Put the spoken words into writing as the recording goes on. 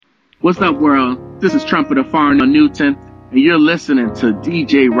What's up, world? This is Trumpeter Farnell Newton, and you're listening to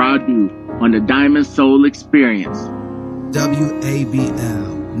DJ Radu on the Diamond Soul Experience.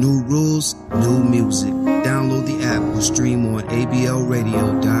 WABL. New rules, new music. Download the app or stream on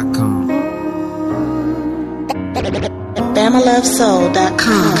ablradio.com.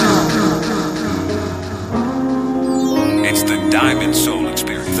 BamaLoveSoul.com. It's the Diamond Soul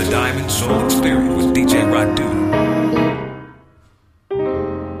Experience. The Diamond Soul Experience with DJ Radu.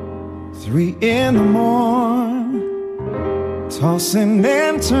 3 in the morning, tossing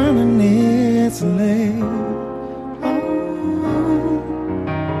and turning, it's late.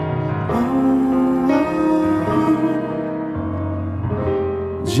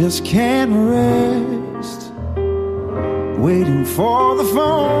 Just can't rest, waiting for the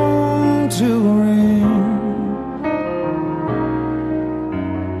phone to ring.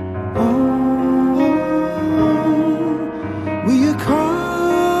 Will you call?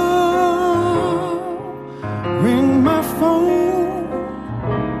 Ring my phone.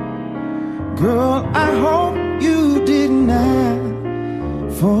 Girl, I hope you did not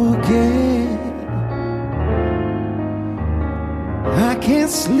forget. I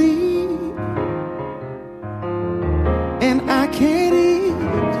can't sleep and I can't eat,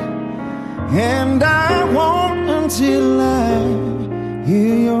 and I won't until I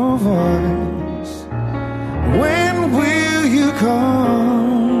hear your voice. When will you come?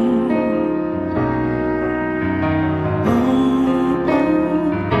 Oh.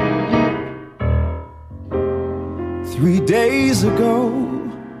 3 days ago,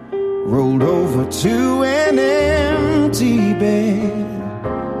 rolled over to an empty bed.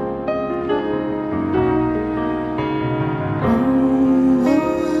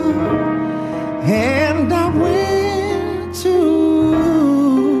 And I went to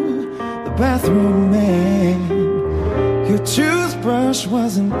the bathroom and your toothbrush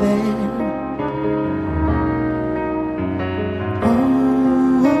wasn't there.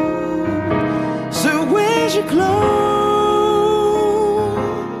 Oh, so where's your clothes?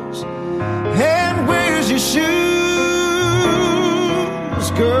 And where's your shoes?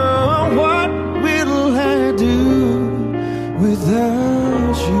 Girl, what will I do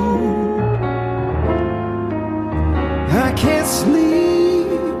without you? I can't sleep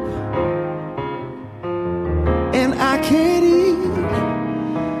and I can't eat,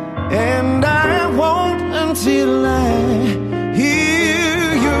 and I won't until I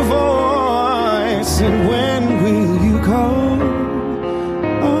hear your voice. And when will you call?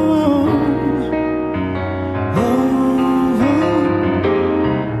 Oh, oh, oh.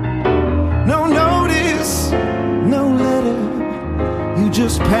 No notice, no letter. You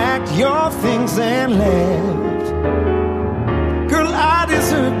just packed your things and left. I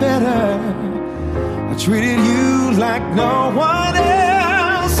deserve better. I treated you like no one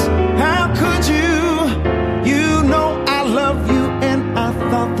else. How could you? You know I love you, and I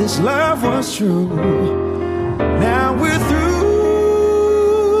thought this love was true. Now we're through.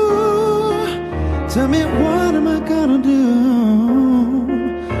 Tell me, what am I gonna do?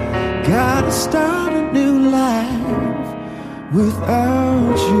 Gotta start a new life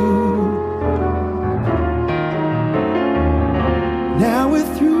without you. Now we're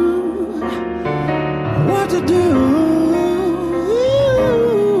through. What to do?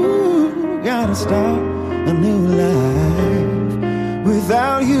 Gotta start a new life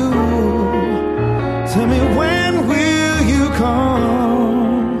without you. Tell me, when will you come?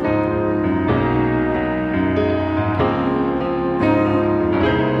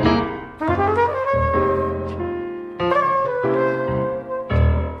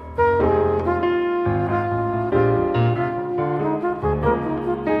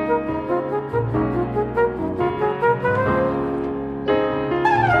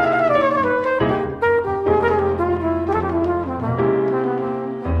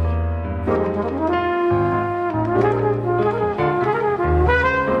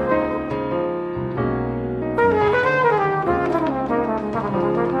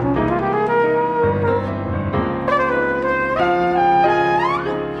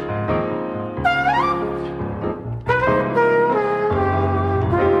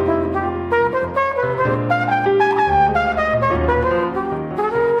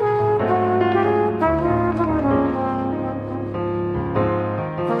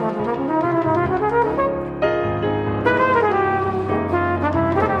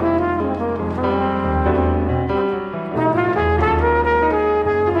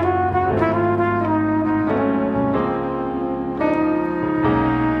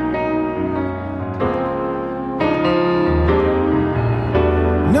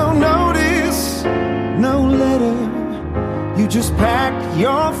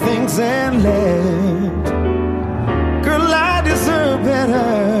 things and left. Girl, I deserve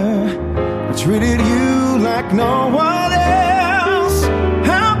better. I treated you like no one else.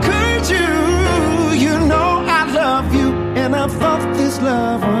 How could you? You know I love you, and I thought this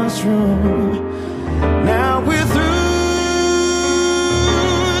love was true. Now we're through.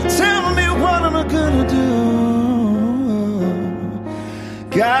 Tell me what am I gonna do?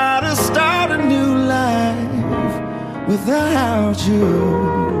 Gotta start a new life without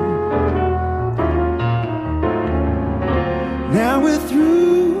you. Now we're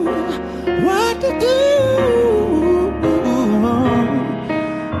through. What to do?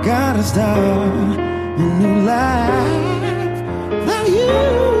 Gotta start a new life without you.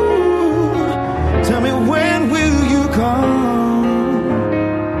 Tell me, when will you come?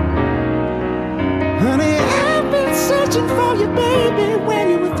 Honey, I've been searching for you, baby. When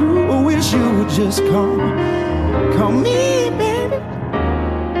you were through, I wish you would just come. Call me, baby.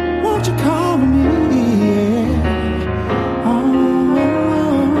 Won't you call me? Yeah. Oh.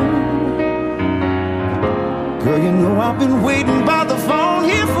 Girl, you know I've been waiting by the phone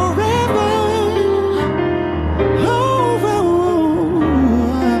here forever.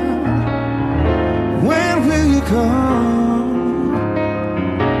 When will you come?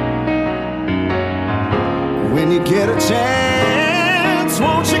 When you get a chance,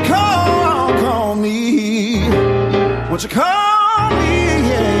 won't you call me? Won't you call me?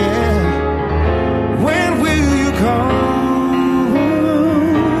 Yeah. When will you come?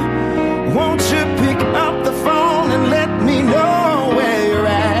 Won't you pick up the phone and let me know where you're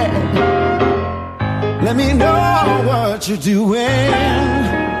at? Let me know what you're doing.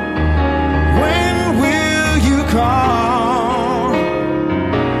 When will you call?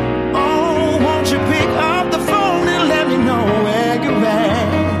 Oh, won't you pick up the phone and let me know where you're at?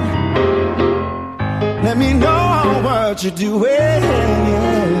 Let me know what you're doing.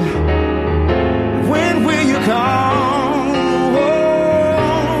 When will you call? Oh,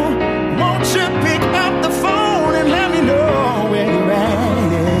 won't you pick up the phone and let me know where you're at?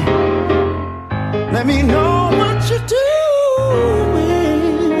 Let me know what you're doing.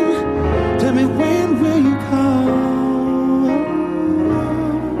 Tell me, when will you call?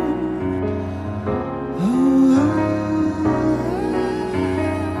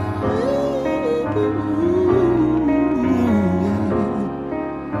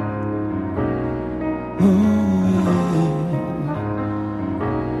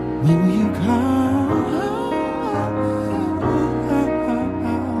 When will you call?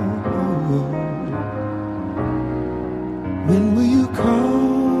 When will you call?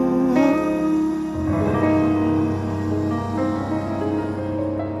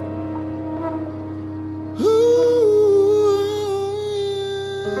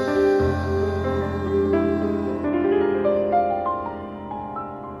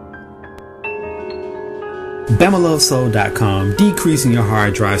 BamaLoveSoul.com, decreasing your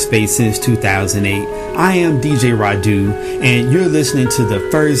hard drive space since 2008. I am DJ Radu, and you're listening to the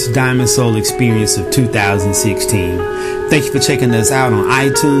first Diamond Soul experience of 2016. Thank you for checking us out on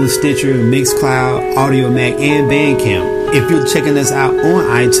iTunes, Stitcher, Mixcloud, AudioMac, and Bandcamp. If you're checking us out on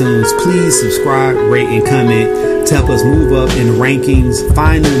iTunes, please subscribe, rate, and comment to help us move up in the rankings,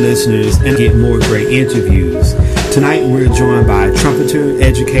 find new listeners, and get more great interviews. Tonight we're joined by trumpeter,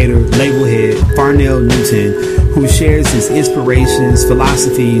 educator, label head Farnell Newton, who shares his inspirations,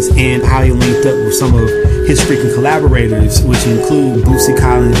 philosophies, and how he linked up with some of his freaking collaborators, which include Bootsy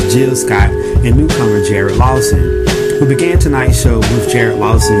Collins, Jill Scott, and newcomer Jared Lawson. We began tonight's show with Jared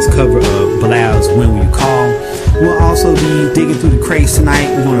Lawson's cover of Bilal's When Will You Call. We'll also be digging through the crates tonight.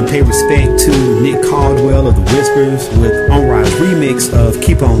 We're going to pay respect to Nick Caldwell of The Whispers with On-Ride's remix of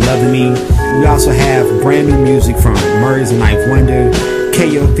Keep On Loving Me. We also have brand new music from Murray's and Ninth Wonder,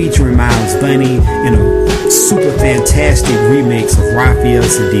 KO featuring Miles Bunny, and a super fantastic remix of Raphael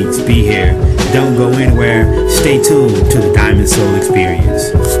Sadiq's Be Here. Don't go anywhere. Stay tuned to the Diamond Soul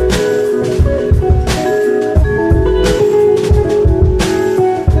Experience.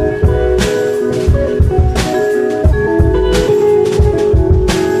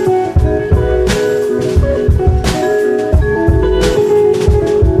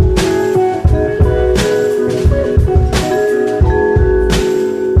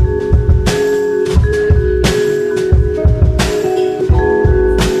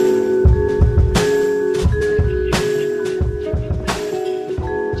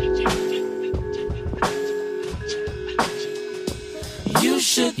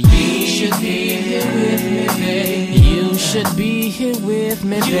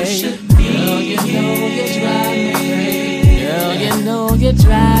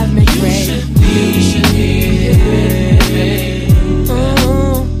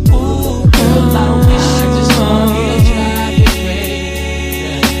 Ooh, ooh.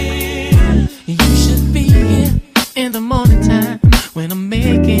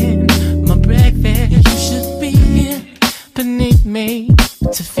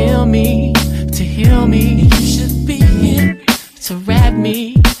 to feel me, to heal me. You should be here to wrap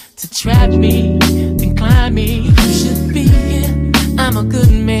me, to trap me, then climb me. You should be here. I'm a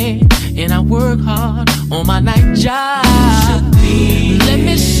good man and I work hard on my night job. You should be. Let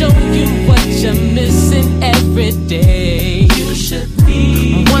me show you what you're missing every day. You should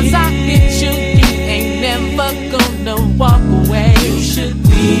be. Once I hit you, you ain't never gonna walk away. You should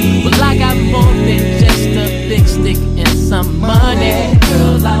be. Well, I got more than just a big stick and some money.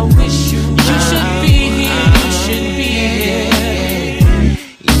 Girl, I wish you should be here. You should be here.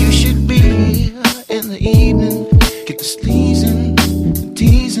 You should be here in the evening. Get the sleazing,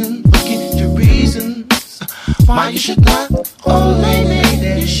 teasing, looking your reasons why you should not. Oh,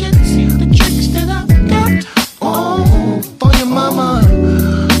 lady, you should see the tricks that I've got. Oh.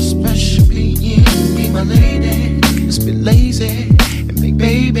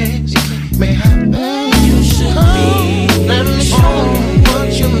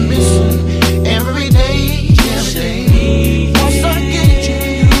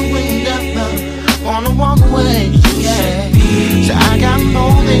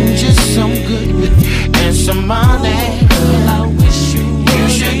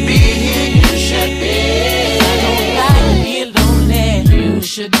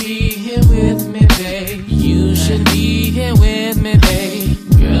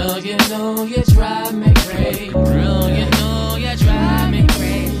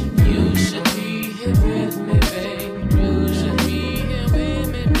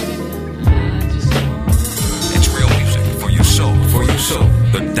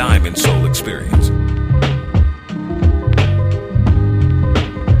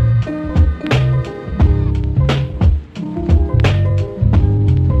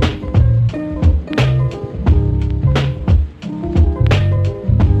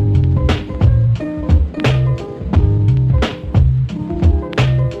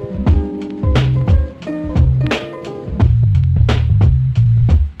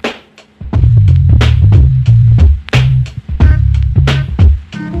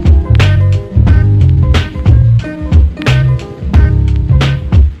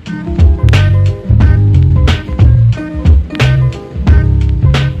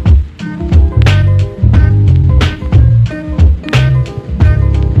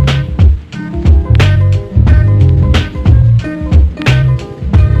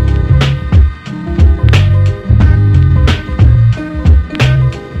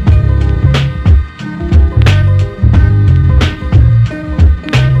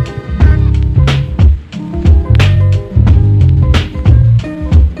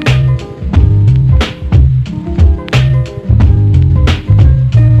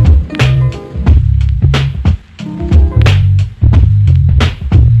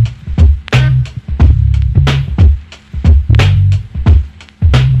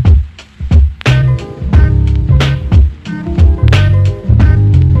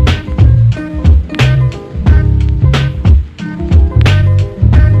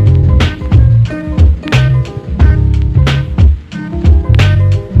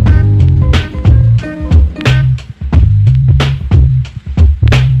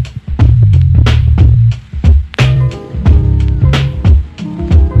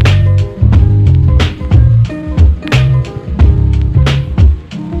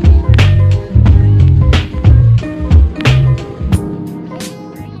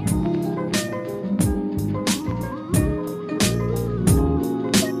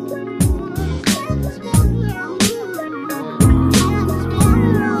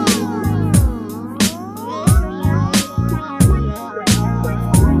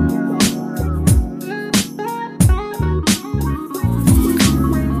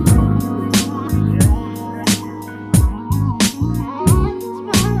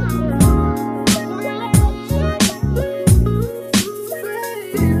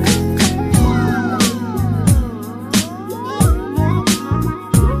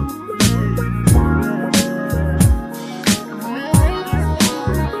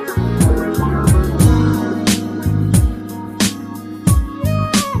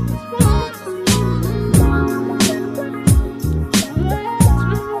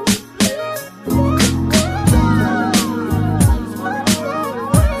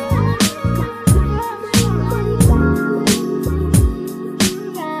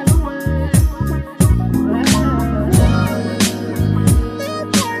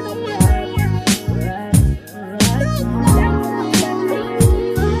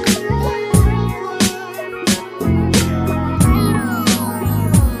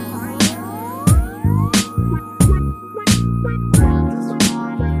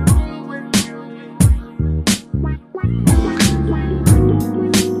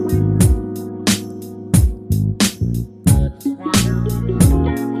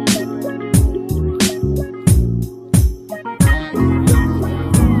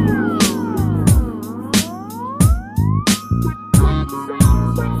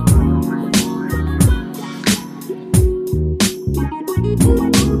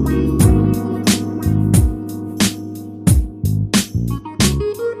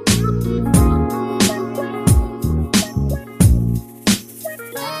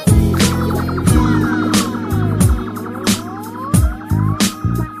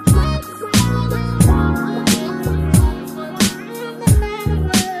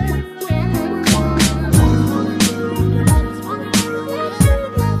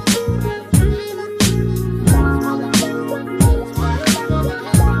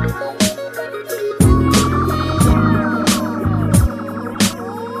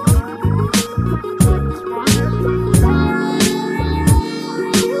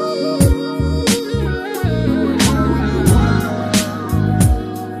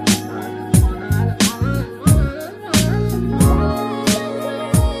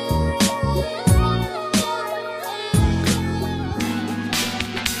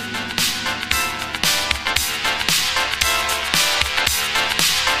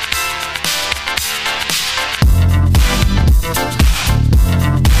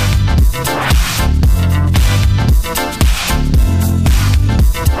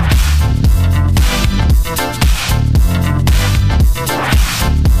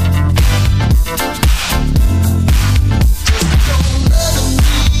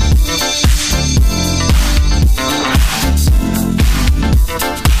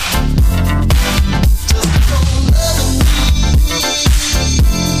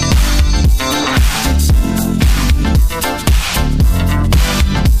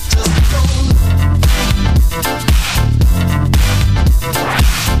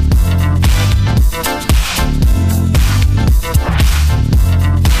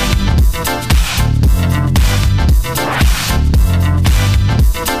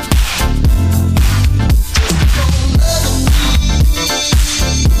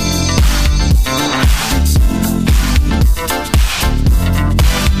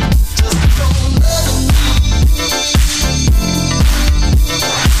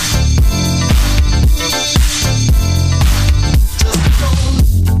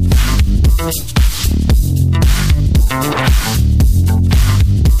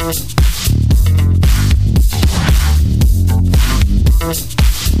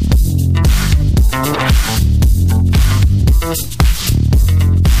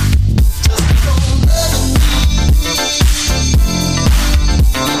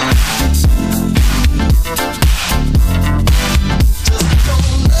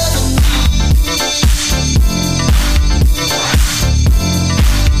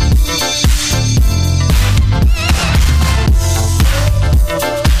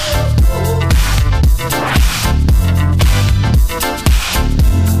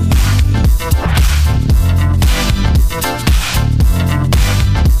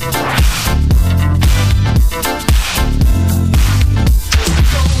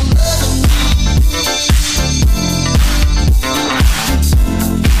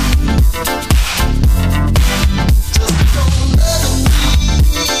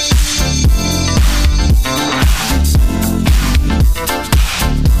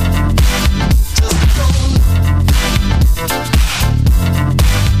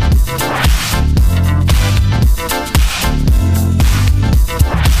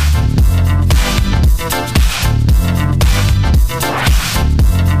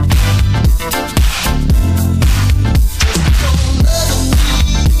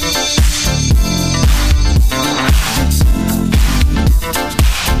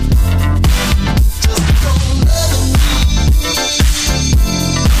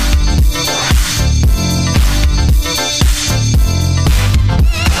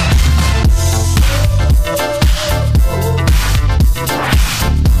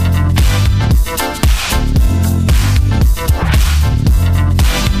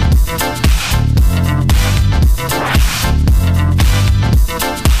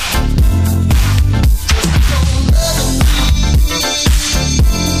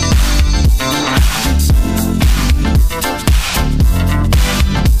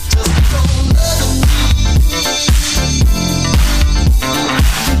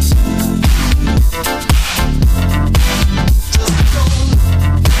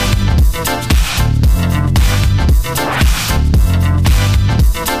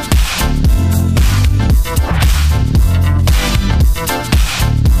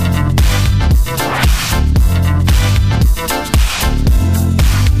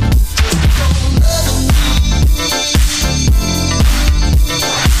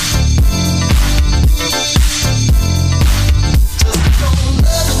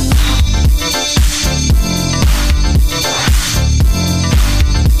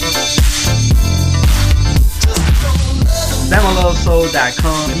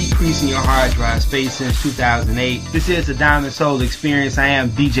 DiamondSoul.com, decreasing your hard drive space since 2008. This is the Diamond Soul Experience. I am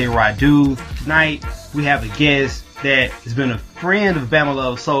DJ Radu. Tonight, we have a guest that has been a friend of Bama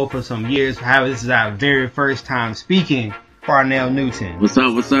Love Soul for some years. However, this is our very first time speaking. Farnell Newton. What's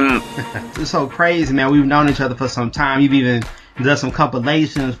up? What's up? It's so crazy, man. We've known each other for some time. You've even done some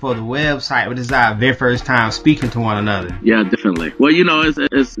compilations for the website, but this is our very first time speaking to one another. Yeah, definitely. Well, you know,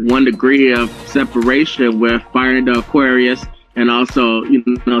 it's 1 degree of separation with Fire the Aquarius and also, you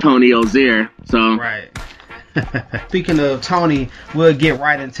know, Tony Ozier. So right. Speaking of Tony, we'll get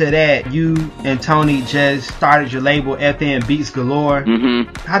right into that. You and Tony just started your label, FN Beats Galore.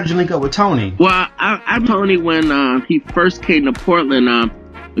 Mm-hmm. How did you link up with Tony? Well, I met Tony when he first came to Portland.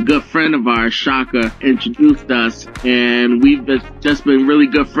 A good friend of ours, Shaka, introduced us, and we've just been really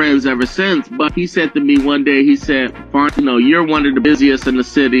good friends ever since. But he said to me one day, he said, you know, you're one of the busiest in the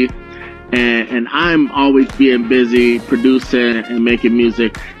city, and I'm always being busy producing and making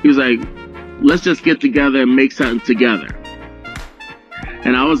music. He was like, let's just get together and make something together.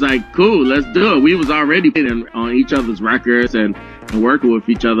 And I was like, cool, let's do it. We was already on each other's records and working with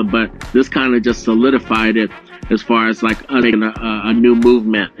each other, but this kind of just solidified it as far as like making a new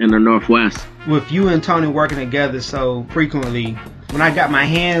movement in the Northwest. With you and Tony working together so frequently, when I got my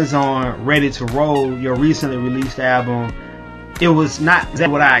hands on Ready to Roll, your recently released album, it was not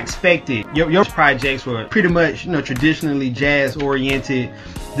exactly what I expected. Your projects were pretty much, you know, traditionally jazz oriented.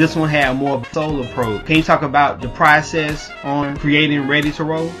 This one had more of a soul approach. Can you talk about the process on creating Ready to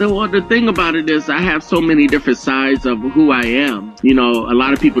Roll? Well, the thing about it is I have so many different sides of who I am. You know, a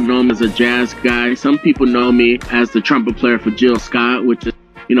lot of people know me as a jazz guy. Some people know me as the trumpet player for Jill Scott, which is,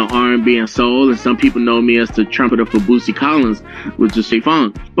 you know, R&B and soul. And some people know me as the trumpeter for Bootsy Collins, which is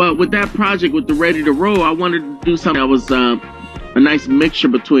funk. But with that project, with the Ready to Roll, I wanted to do something that was a nice mixture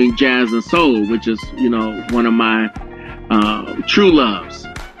between jazz and soul, which is, you know, one of my true loves.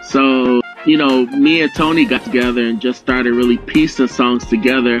 So, you know, me and Tony got together and just started really piecing songs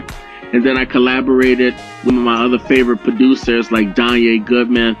together. And then I collaborated with my other favorite producers like Donye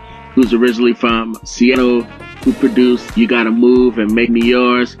Goodman, who's originally from Seattle, who produced You Gotta Move and Make Me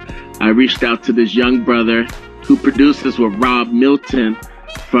Yours. I reached out to this young brother who produces with Rob Milton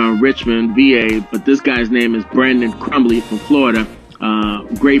from Richmond, VA, but this guy's name is Brandon Crumley from Florida.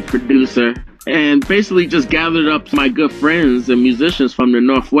 Great producer. And basically just gathered up my good friends and musicians from the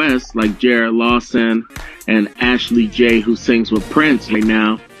Northwest, like Jared Lawson and Ashley J, who sings with Prince right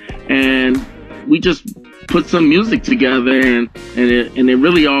now. And we just put some music together, and it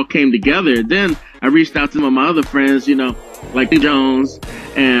really all came together. Then I reached out to some of my other friends, you know, like Jones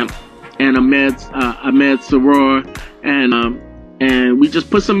and Ahmed Saror, and we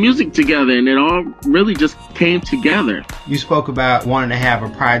just put some music together, and it all really just came together. You spoke about wanting to have a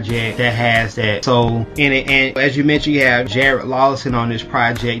project that has that soul in it, and as you mentioned, you have Jared Lawson on this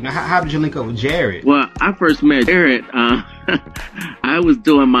project. Now, how did you link up with Jared? Well, I first met Jared. I was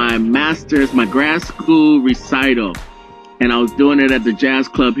doing my master's, my grad school recital, and I was doing it at the jazz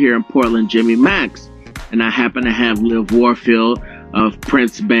club here in Portland, Jimmy Max. And I happened to have Liv Warfield of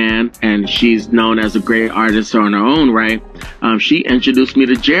Prince Band, and she's known as a great artist on her own right. She introduced me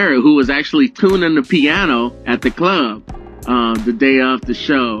to Jared, who was actually tuning the piano at the club the day of the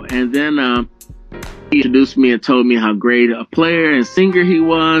show. And then he introduced me and told me how great a player and singer he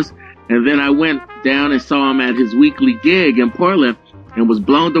was. And then I went down and saw him at his weekly gig in Portland and was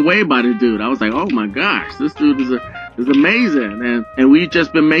blown away by the dude. I was like, oh my gosh, this dude is amazing. And we've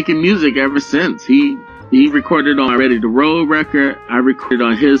just been making music ever since. He recorded on my Ready to Roll record. I recorded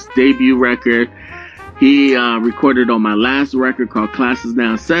on his debut record. He recorded on my last record called Classes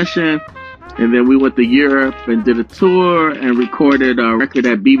Now Session. And then we went to Europe and did a tour and recorded a record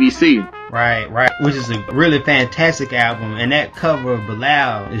at BBC. Right. Which is a really fantastic album. And that cover of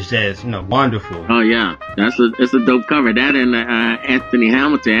Bilal is just, wonderful. Oh, yeah. It's a dope cover. That and Anthony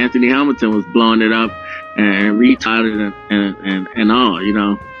Hamilton. Anthony Hamilton was blowing it up and retarded and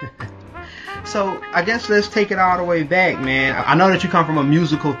all, So I guess let's take it all the way back, man. I know that you come from a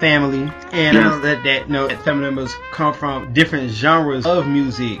musical family, and I know that family members come from different genres of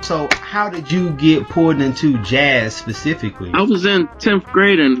music. So how did you get pulled into jazz specifically? I was in 10th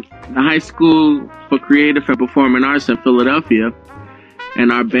grade in the high school for creative and performing arts in Philadelphia,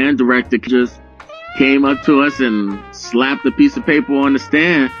 and our band director just came up to us and slapped a piece of paper on the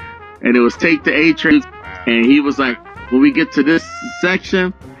stand, and it was Take the A Train, and he was like, when we get to this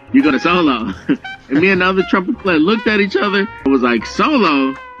section, you're going to solo. And me and the other trumpet player looked at each other and was like,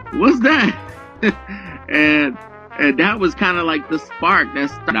 solo? What's that? and that was kind of like the spark that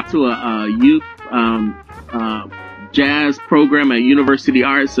started to a youth jazz program at University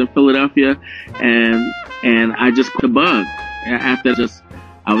Arts in Philadelphia. And I just caught the bug. after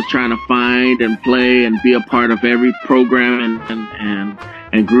I was trying to find and play and be a part of every program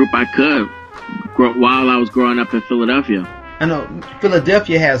and group I could while I was growing up in Philadelphia. I know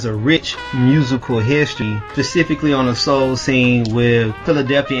Philadelphia has a rich musical history, specifically on the soul scene with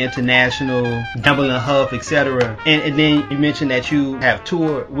Philadelphia International, Gamble and Huff, etc. And then you mentioned that you have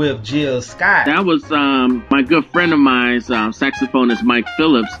toured with Jill Scott. That was my good friend of mine's, saxophonist Mike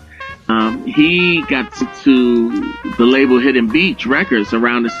Phillips. He got to the label Hidden Beach Records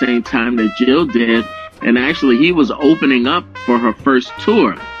around the same time that Jill did. And actually, he was opening up for her first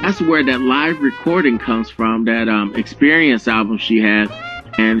tour. That's where that live recording comes from, that Experience album she had.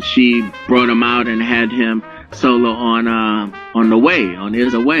 And she brought him out and had him solo on The Way, on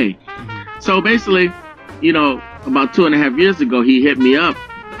Is a Way. So basically, you know, about 2.5 years ago, he hit me up.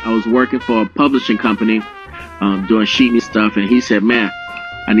 I was working for a publishing company, doing sheet music stuff. And he said, man,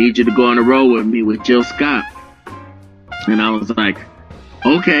 I need you to go on the road with me with Jill Scott. And I was like,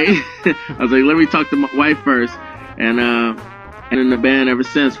 okay. I was like, let me talk to my wife first. And in the band ever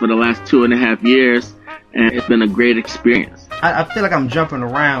since for the last 2.5 years. And it's been a great experience. I feel like I'm jumping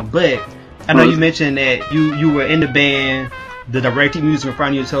around, but I know you mentioned that you were in the band. The director of music in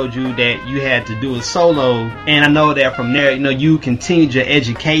front of you told you that you had to do a solo. And I know that from there, you know, you continued your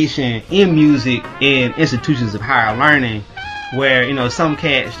education in music in institutions of higher learning, where, you know, some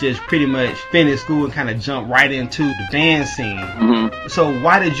cats just pretty much finish school and kind of jump right into the band scene. Mm-hmm. So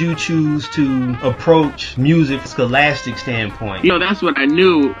why did you choose to approach music from a scholastic standpoint? You know, that's what I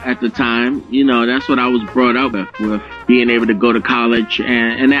knew at the time. You know, that's what I was brought up with being able to go to college.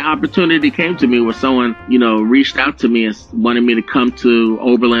 And that opportunity came to me where someone, you know, reached out to me and wanted me to come to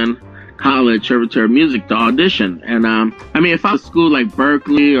Oberlin College, Conservatory of Music, to audition. And, I mean, if I was at school like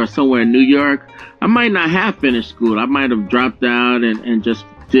Berkeley or somewhere in New York, I might not have finished school. I might have dropped out and just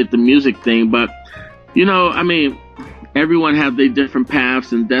did the music thing. But, you know, I mean, everyone have their different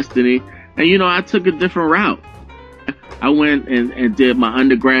paths and destiny. And, you know, I took a different route. I went and did my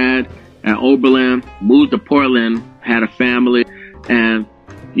undergrad at Oberlin, moved to Portland, had a family, and,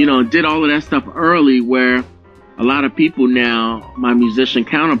 you know, did all of that stuff early, where a lot of people now, my musician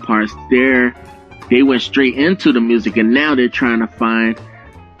counterparts, they went straight into the music, and now they're trying to find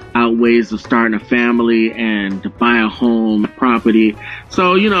out ways of starting a family and to buy a home, property.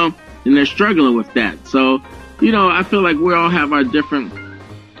 So, you know, and they're struggling with that. So, you know, I feel like we all have our different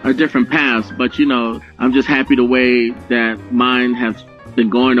paths, but, you know, I'm just happy the way that mine has been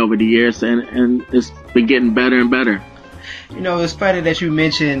going over the years, and it's been getting better and better. You know, it's funny that you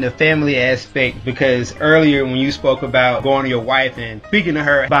mentioned the family aspect, because earlier when you spoke about going to your wife and speaking to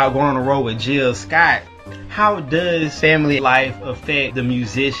her about going on the road with Jill Scott, how does family life affect the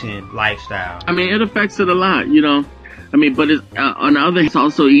musician lifestyle? I mean, it affects it a lot, you know. I mean, but on the other hand, it's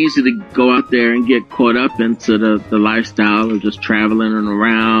also easy to go out there and get caught up into the lifestyle of just traveling and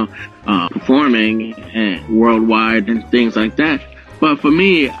around, performing and worldwide and things like that. But for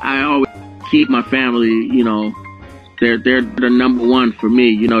me, I always keep my family, you know, they're the number one for me.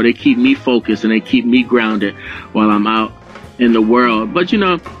 You know, they keep me focused and they keep me grounded while I'm out in the world. But, you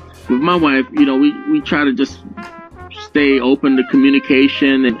know, with my wife, you know, we try to just stay open to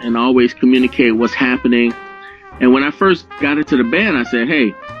communication and always communicate what's happening. And when I first got into the band, I said,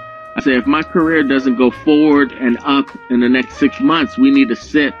 if my career doesn't go forward and up in the next 6 months, we need to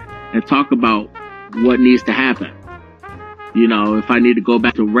sit and talk about what needs to happen. You know, if I need to go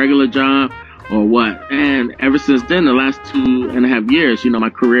back to a regular job or what. And ever since then, the last 2.5 years, you know, my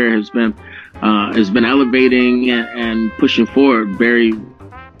career has been elevating and pushing forward very,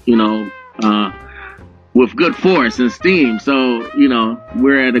 you know, with good force and steam. So, you know,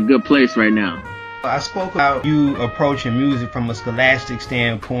 we're at a good place right now. I spoke about you approaching music from a scholastic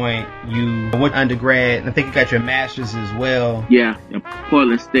standpoint. You went undergrad, and I think you got your master's as well. Yeah,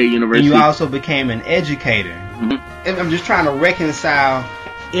 Portland State University. And you also became an educator. Mm-hmm. And I'm just trying to reconcile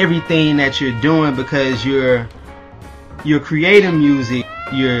everything that you're doing, because you're creating music,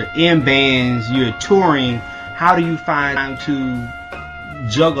 you're in bands, you're touring. How do you find time to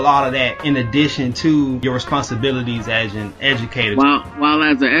juggle all of that in addition to your responsibilities as an educator? While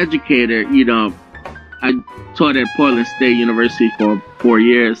as an educator, you know, I taught at Portland State University for 4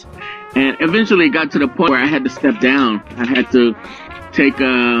 years, and eventually it got to the point where I had to step down. I had to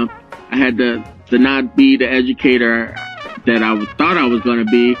not be the educator that I thought I was going to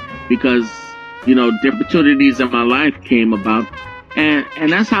be, because, you know, the opportunities in my life came about,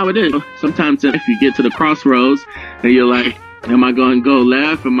 and that's how it is. Sometimes if you get to the crossroads and you're like, am I going to go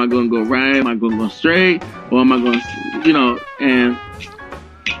left? Am I going to go right? Am I going to go straight? Or am I going to, you know, and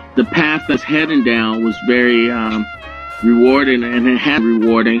the path that's heading down was very rewarding, and it had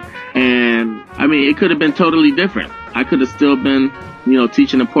rewarding. And I mean, it could have been totally different. I could have still been, you know,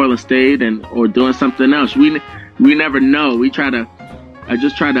 teaching at Portland State or doing something else. We never know. I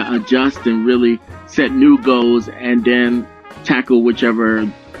just try to adjust and really set new goals and then tackle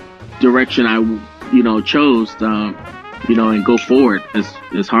whichever direction I, you know, chose, you know, and go forward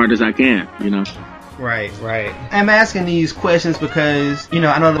as hard as I can, you know. Right. I'm asking these questions because, you know,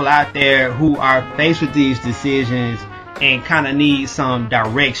 I know people out there who are faced with these decisions and kind of need some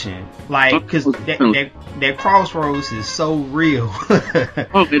direction. Like, because that crossroads is so real.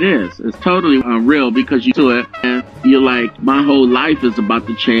 Oh, it is. It's totally real because you do it and you're like, my whole life is about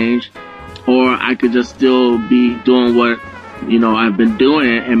to change, or I could just still be doing what, you know, I've been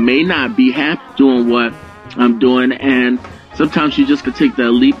doing and may not be happy doing what I'm doing. And sometimes you just could take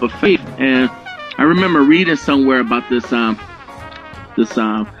that leap of faith. And I remember reading somewhere about this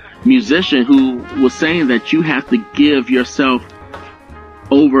musician who was saying that you have to give yourself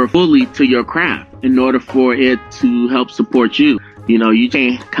over fully to your craft in order for it to help support you. You know, you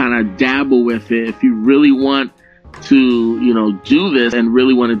can't kind of dabble with it. If you really want to, you know, do this and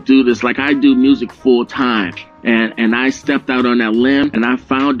really want to do this, like I do music full time, and I stepped out on that limb and I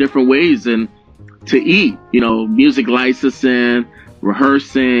found different ways to eat, you know, music licensing,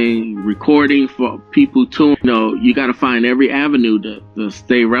 rehearsing, recording for people too. You know, you got to find every avenue to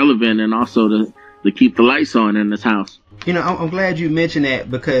stay relevant and also to keep the lights on in this house. You know, I'm glad you mentioned that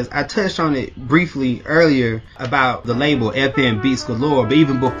because I touched on it briefly earlier about the label FM Beats Galore, but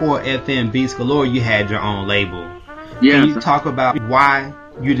even before FM Beats Galore, you had your own label. Yeah. Can you talk about why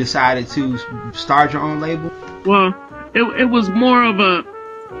you decided to start your own label? Well, it was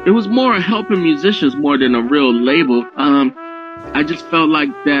more helping musicians more than a real label. I just felt like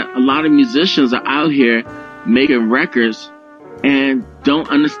that a lot of musicians are out here making records and don't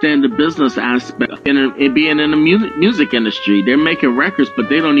understand the business aspect in being in the music industry. They're making records, but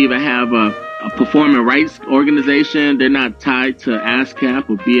they don't even have a performing rights organization. They're not tied to ASCAP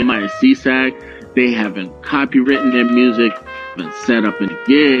or BMI or CSAG. They haven't copywritten their music, been set up in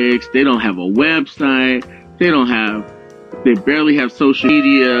gigs. They don't have a website. They barely have social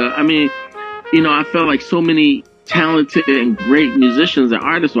media. I mean, you know, I felt like so many talented and great musicians and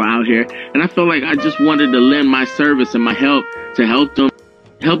artists were out here, and I felt like I just wanted to lend my service and my help to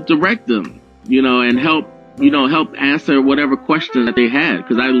help direct them, you know, and help answer whatever questions that they had.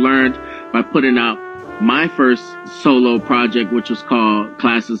 Because I learned by putting out my first solo project, which was called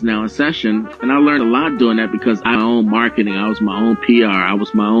Classes Now in Session, and I learned a lot doing that because I was my own marketing, I was my own PR, I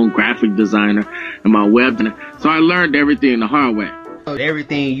was my own graphic designer and my web designer. So I learned everything the hard way.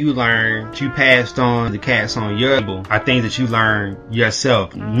 Everything you learned, you passed on the cats on your label are things that you learned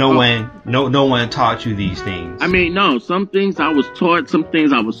yourself. No one taught you these things. I mean, no, some things I was taught, some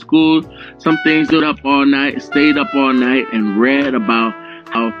things I was schooled, some things stayed up all night and read about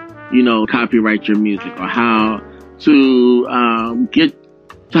how, you know, copyright your music or how to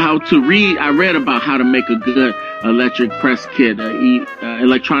read. I read about how to make a good electronic press kit,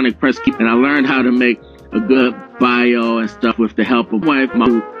 and I learned how to make a good bio and stuff with the help of my wife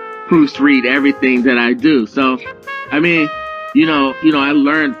who proofread everything that I do. So, I mean, you know, I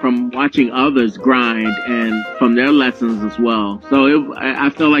learned from watching others grind and from their lessons as well. So I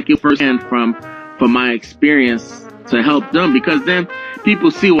felt like it firsthand from my experience to help them, because then people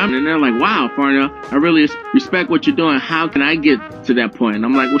see what I'm doing and they're like, wow, Farnell, I really respect what you're doing. How can I get to that point? And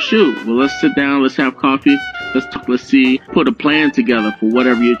I'm like, well, shoot, let's sit down, let's have coffee, let's talk, let's see, put a plan together for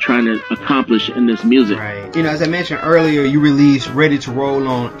whatever you're trying to accomplish in this music. Right. You know, as I mentioned earlier, you released Ready to Roll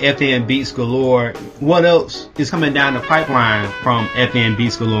on FM Beats Galore. What else is coming down the pipeline from FM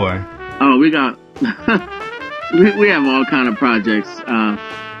Beats Galore? Oh, we got, we have all kind of projects.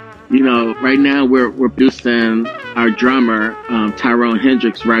 You know, right now we're producing our drummer, Tyrone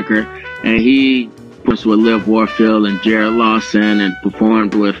Hendricks' record, and he works with Liv Warfield and Jared Lawson and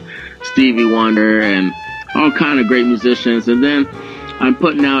performed with Stevie Wonder and all kind of great musicians. And then I'm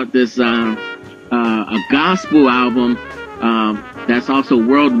putting out this a gospel album that's also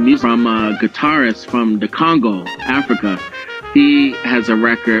world music from a guitarist from the Congo, Africa. He has a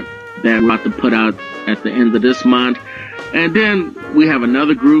record that we're about to put out at the end of this month. And then we have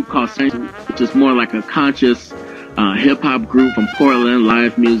another group called Saints, which is more like a conscious hip-hop group from Portland,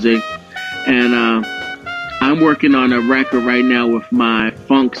 live music. And I'm working on a record right now with my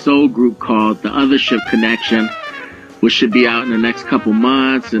funk soul group called The Other Ship Connection, which should be out in the next couple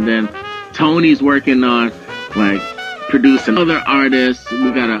months. And then Tony's working on, like, producing other artists.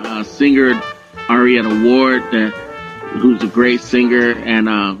 We got a singer, Arietta Ward, who's a great singer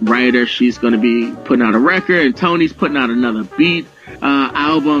and writer. She's going to be putting out a record, and Tony's putting out another beat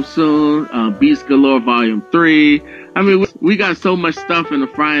album soon, Beats Galore Volume 3. I mean, we got so much stuff in the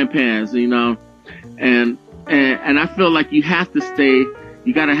frying pans, you know, and I feel like you have to stay.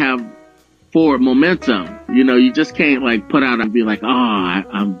 You got to have forward momentum. You know, you just can't like put out and be like, oh,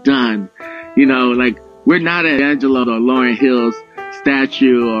 I'm done. You know, like we're not at Angela or Lauryn Hill's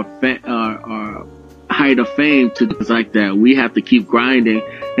statue or height of fame to things like that. We have to keep grinding,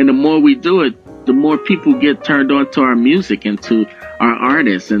 and the more we do it, the more people get turned on to our music and to our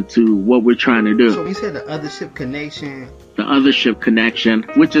artists and to what we're trying to do. So we said the Othership Connection. The Othership Connection,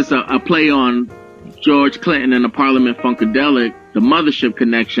 which is a play on George Clinton and the Parliament Funkadelic, the Mothership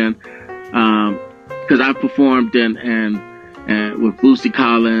Connection, because I performed and with Bootsy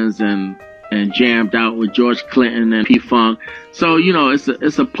Collins and jammed out with George Clinton and P-Funk. So, you know, it's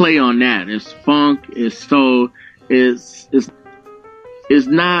a play on that. It's funk, it's soul, it's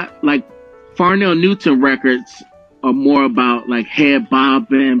not like Farnell Newton records are more about like head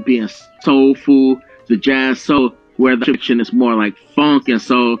bobbing, being soulful, the jazz soul, where the fiction is more like funk and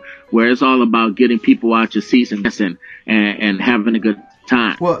soul, where it's all about getting people out your seats and dancing and having a good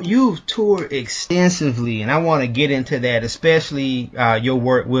time. Well, you've toured extensively, and I want to get into that, especially your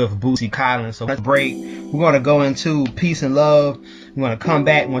work with Bootsy Collins. So let's break. We're going to go into Peace and Love. We're going to come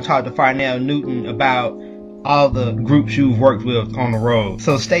back and we'll talk to Farnell Newton about all the groups you've worked with on the road.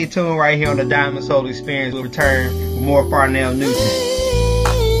 So stay tuned right here on the Diamond Soul Experience. We'll return with more Farnell Newton.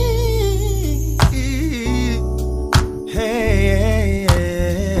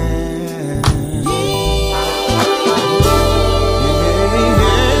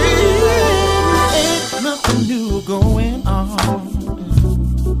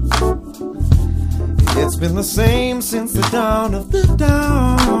 It's been the same since the dawn of the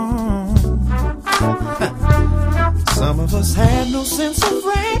dawn. Some of us had no sense of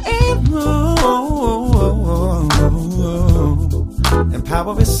right and wrong, and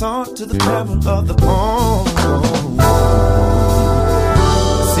power is sought to the level of the palm.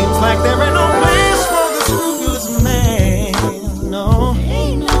 It seems like there ain't no place for the scrupulous man. No,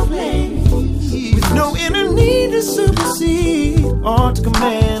 ain't no place. With no inner need to supersede or to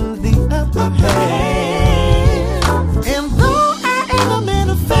command the upper hand. And though I am a man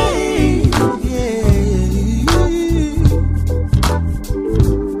of faith, yeah,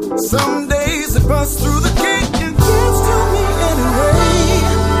 some days it busts through the gate and gets to me anyway.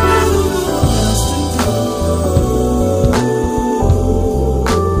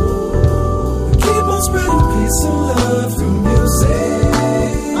 Keep on spreading peace and love through music.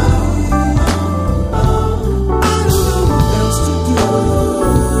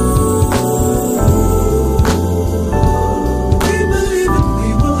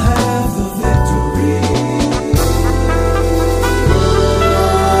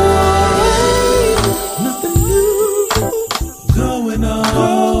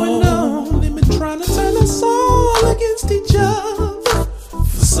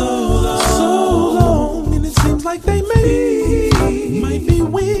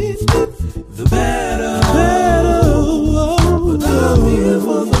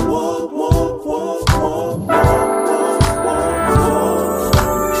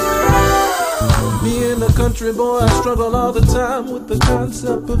 Boy, I struggle all the time with the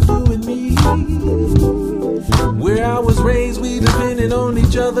concept of you and me. Where I was raised, we depended on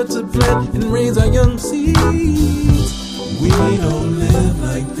each other to plant and raise our young seeds. We don't live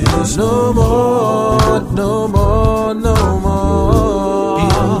like this no more, no more, no more. It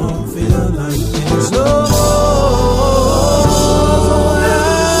don't feel like this no more.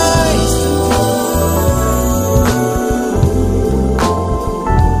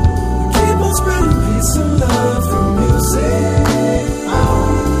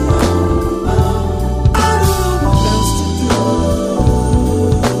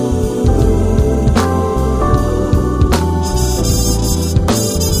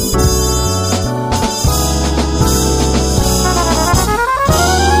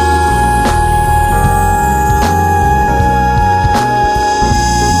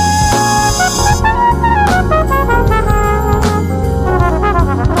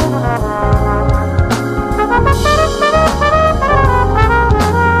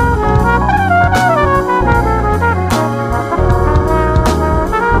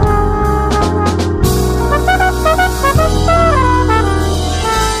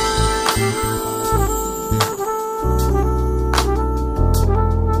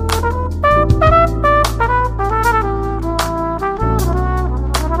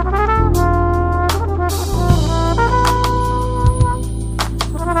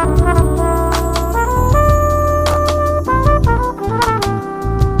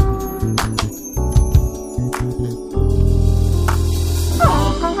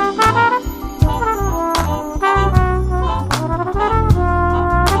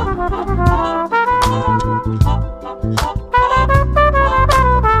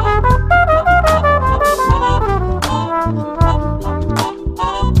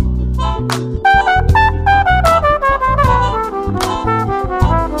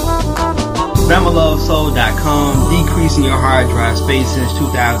 DiamondLoveSoul.com, decreasing your hard drive space since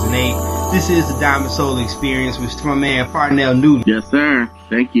 2008. This is the Diamond Soul Experience with my man Farnell Newton. Yes, sir.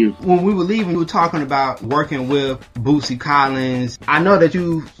 Thank you. When we were leaving, we were talking about working with Bootsy Collins. I know that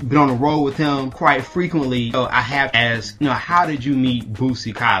you've been on the road with him quite frequently. So I have asked, how did you meet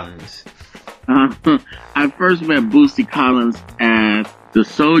Bootsy Collins? I first met Bootsy Collins at the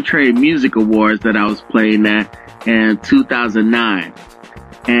Soul Train Music Awards that I was playing at in 2009.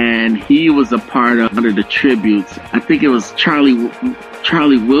 And he was a part of one of the tributes. I think it was Charlie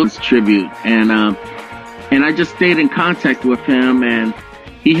Wills tribute. And I just stayed in contact with him, and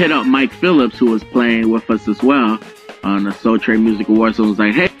he hit up Mike Phillips, who was playing with us as well on the Soul Train Music Awards, and was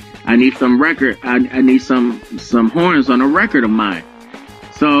like, hey, I need some record. I need some horns on a record of mine.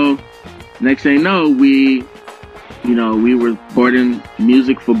 So next thing you know, we were recording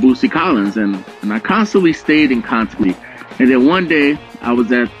music for Bootsy Collins, and I constantly stayed in contact. And then one day I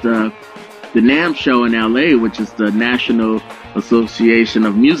was at the NAMM show in LA, which is the National Association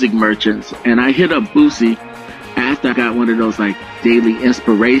of Music Merchants, and I hit up Bootsy after I got one of those like daily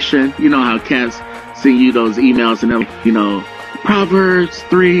inspiration. You know how cats send you those emails and they're, Proverbs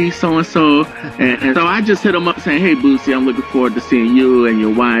 3, so-and-so. And so I just hit him up saying, hey, Bootsy, I'm looking forward to seeing you and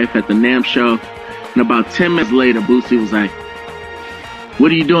your wife at the NAMM show. And about 10 minutes later, Bootsy was like,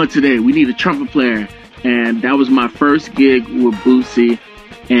 what are you doing today? We need a trumpet player. And that was my first gig with Bootsy.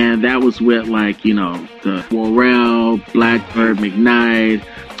 And that was with the Worrell, Blackbird, McKnight.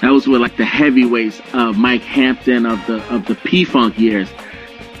 That was with the heavyweights of Mike Hampton of the P-Funk years.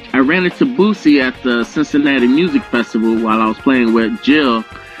 I ran into Bootsy at the Cincinnati Music Festival while I was playing with Jill,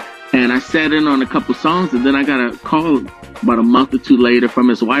 and I sat in on a couple songs, and then I got a call about a month or two later from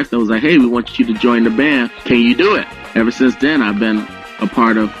his wife that was like, hey, we want you to join the band. Can you do it? Ever since then, I've been a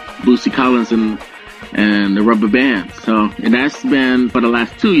part of Bootsy Collins and the Rubber Band. And that's been for the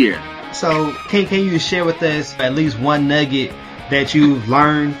last 2 years. So can you share with us at least one nugget that you've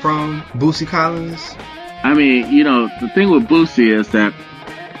learned from Bootsy Collins? I mean, the thing with Bootsy is that,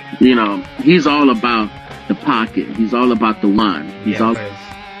 he's all about the pocket. He's all about the one.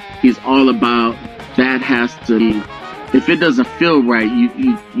 He's all about that has to be, if it doesn't feel right,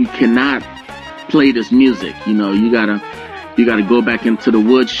 you cannot play this music. You gotta go back into the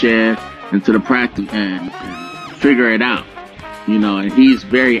woodshed, into the practice and figure it out. And he's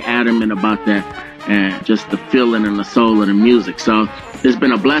very adamant about that and just the feeling and the soul of the music. So it's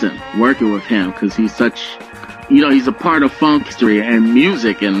been a blessing working with him because he's such, he's a part of funk history and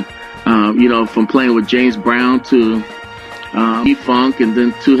music, and from playing with James Brown to P-Funk and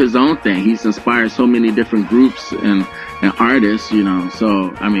then to his own thing. He's inspired so many different groups and artists,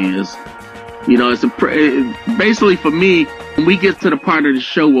 So I mean, it's basically for me. When we get to the part of the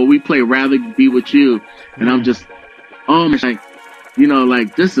show where we play "Rather Be With You," and I'm just,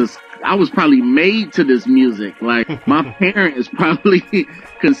 this is. I was probably made to this music. Like my parents probably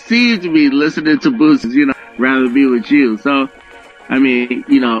conceived me listening to Bootsy's, "Rather Be With You." So, I mean,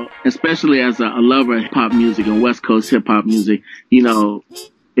 especially as a lover of hip hop music and West Coast hip hop music, it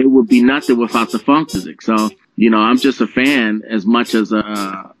would be nothing without the funk music. So, I'm just a fan as much as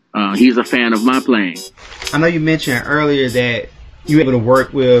he's a fan of my playing. I know you mentioned earlier that you were able to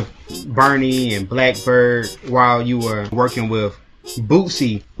work with Bernie and Blackbird while you were working with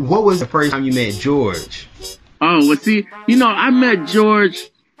Bootsy. What was the first time you met George? Oh, well, see, I met George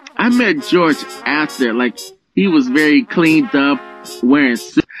after, he was very cleaned up, wearing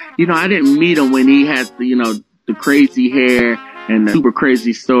suits. I didn't meet him when he had the crazy hair and the super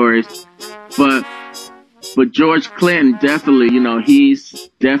crazy stories. But George Clinton definitely, he's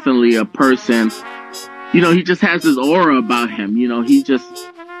definitely a person, he just has this aura about him. He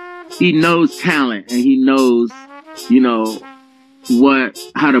knows talent and he knows,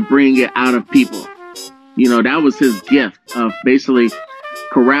 how to bring it out of people. That was his gift of basically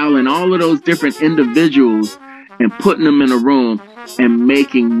corralling all of those different individuals and putting them in a room and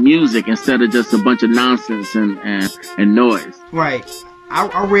making music instead of just a bunch of nonsense and noise. Right.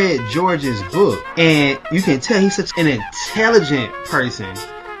 I read George's book, and you can tell he's such an intelligent person.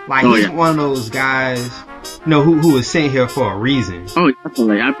 He's one of those guys, who was sent here for a reason. Oh,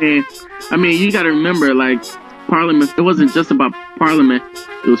 definitely. I mean, you got to remember, Parliament. It wasn't just about Parliament.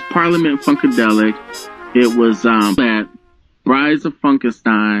 It was Parliament Funkadelic. It was that Brides of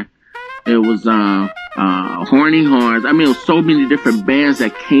Funkenstein. It was Horny Horns. I mean, it was so many different bands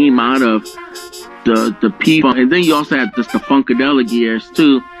that came out of the P-Funk, and then you also had just the Funkadelic years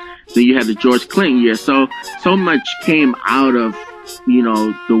too. Then you had the George Clinton years. So much came out of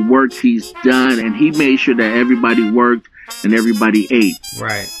the work he's done, and he made sure that everybody worked and everybody ate.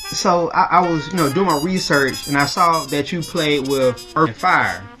 Right. So I was doing my research, and I saw that you played with Earth and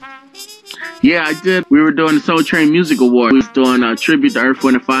Fire. Yeah, I did. We were doing the Soul Train Music Award. We was doing a tribute to Earth,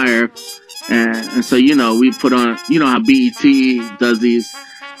 Wind & Fire. And so, we put on, how BET does these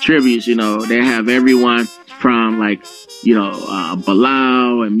tributes, they have everyone from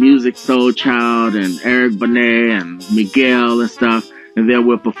Bilal and Music Soul Child and Eric Benet and Miguel and stuff. And then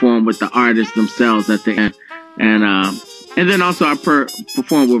we'll perform with the artists themselves at the end. And then also I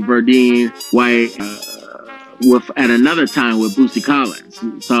performed with Verdine White, at another time with Bootsy Collins.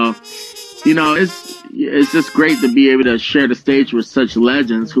 So, it's just great to be able to share the stage with such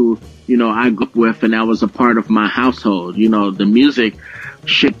legends who, I grew up with, and that was a part of my household. The music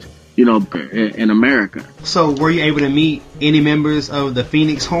shaped, in America. So were you able to meet any members of the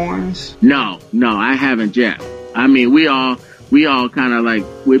Phoenix Horns? No, I haven't yet. I mean, we all kind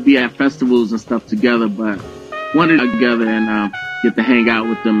of we'd be at festivals and stuff together, but wanted to get together and get to hang out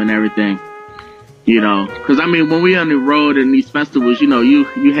with them and everything. Because when we on the road in these festivals, you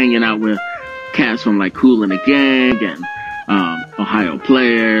hanging out with cats from Kool and the Gang and Ohio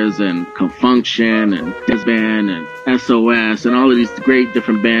Players and Confunction and Jazz Band and SOS and all of these great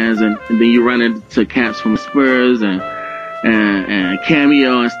different bands, and then you run into cats from Spurs and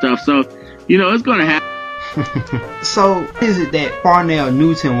Cameo and stuff. So it's gonna happen. So what is it that Farnell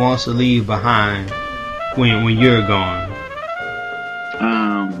Newton wants to leave behind when you're gone?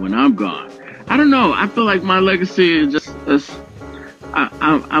 When I'm gone, I don't know. I feel like my legacy is just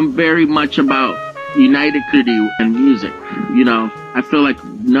I'm very much about united community and music. I feel like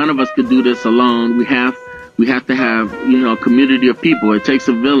none of us could do this alone. We have to have, a community of people. It takes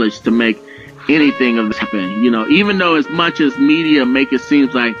a village to make anything of this happen. Even though as much as media make it seem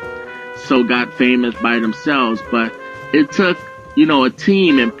like so got famous by themselves, but it took, a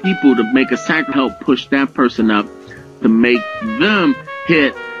team and people to make a sacrifice, help push that person up to make them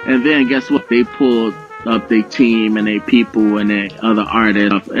hit. And then guess what? They pulled up their team and their people and their other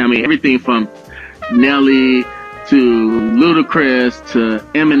artists. I mean, everything from Nelly to Ludacris to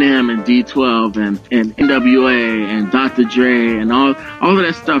Eminem and D12 and NWA and Dr. Dre and all of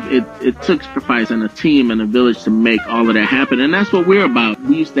that stuff. It took sacrifice and a team and a village to make all of that happen. And that's what we're about.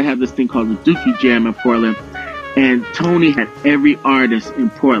 We used to have this thing called the Dookie Jam in Portland, and Tony had every artist in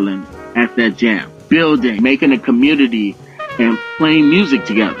Portland at that jam, building, making a community and playing music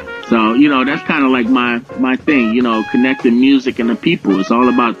together. So, that's kind of like my thing, connecting music and the people. It's all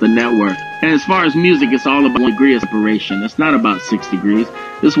about the network. And as far as music, it's all about 1 degree of separation. It's not about 6 degrees.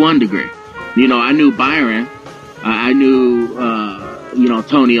 It's 1 degree. I knew Byron. I knew,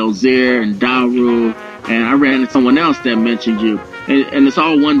 Tony Ozier and Daru. And I ran into someone else that mentioned you. And it's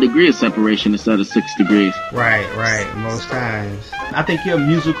all 1 degree of separation instead of 6 degrees. Right. Most times. I think your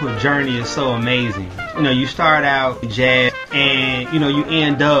musical journey is so amazing. You start out jazz and, you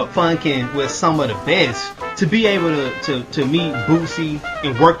end up funking with some of the best. To be able to meet Bootsy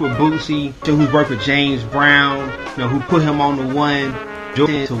and work with Bootsy, who's worked with James Brown, who put him on the one,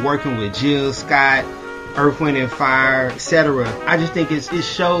 to working with Jill Scott, Earth, Wind & Fire, etc. I just think it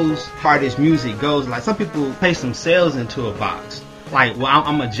shows how this music goes. Like, some people place themselves into a box.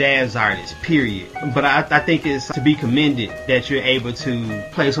 I'm a jazz artist, period. But I think it's to be commended that you're able to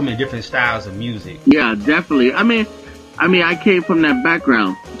play so many different styles of music. Yeah, definitely. I mean, I came from that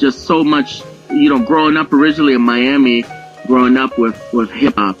background. Just so much, growing up originally in Miami, growing up with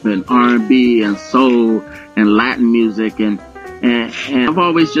hip hop and R&B and soul and Latin music, and I've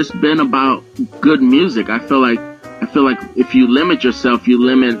always just been about good music. I feel like if you limit yourself, you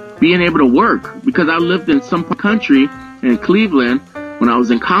limit being able to work. Because I lived in some country in Cleveland when I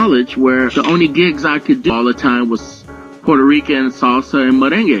was in college where the only gigs I could do all the time was Puerto Rican salsa and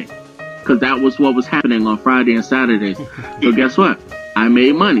merengue, because that was what was happening on Friday and Saturdays. So guess what? I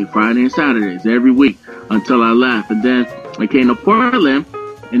made money Friday and Saturdays every week until I left. And then I came to Portland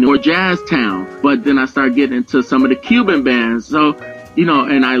and more jazz town. But then I started getting into some of the Cuban bands. So,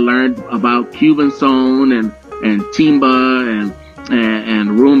 and I learned about Cuban son and timba and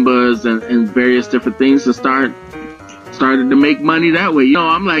rumbas and various different things to started to make money that way.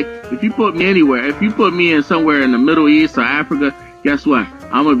 I'm like, if you put me anywhere, if you put me in somewhere in the Middle East or Africa, guess what?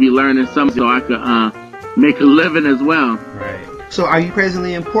 I'm going to be learning something so I could make a living as well. Right. So are you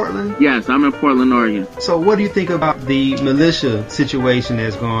presently in Portland? Yes, I'm in Portland, Oregon. So what do you think about the militia situation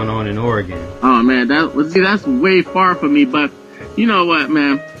that's going on in Oregon? Oh, man, that's way far from me. But you know what,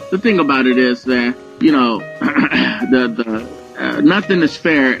 man? The thing about it is that, nothing is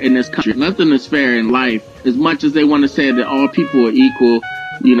fair in this country. Nothing is fair in life. As much as they want to say that all people are equal,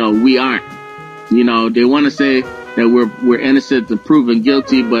 we aren't. They want to say that we're innocent and proven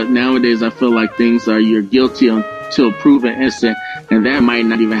guilty, but nowadays I feel like things are you're guilty until proven innocent, and that might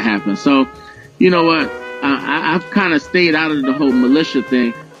not even happen. So, you know what? I've kind of stayed out of the whole militia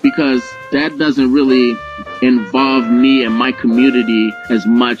thing. because that doesn't really involve me and my community as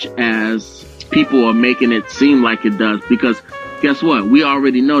much as people are making it seem like it does. Because guess what? We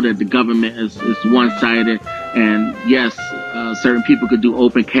already know that the government is one-sided, and yes, certain people could do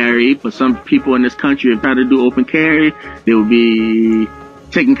open carry, but some people in this country, if try to do open carry, they will be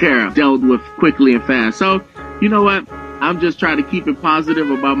taken care of, dealt with quickly and fast. So, you know what? I'm just trying to keep it positive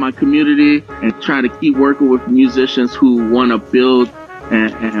about my community and try to keep working with musicians who want to build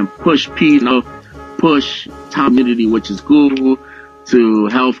and push peace, push community, which is school, to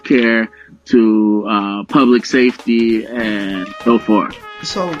healthcare, to public safety, and so forth.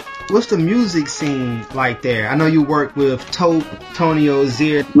 So, what's the music scene like there? I know you work with Tope, Tony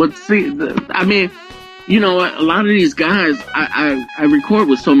Ozier. I mean, you know what? A lot of these guys, I record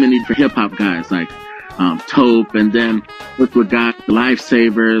with so many hip hop guys like Tope, and then work with guys,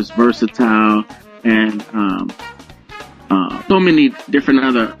 Lifesavers, Versatile, and so many different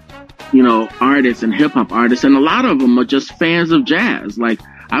other, artists and hip hop artists, and a lot of them are just fans of jazz. Like,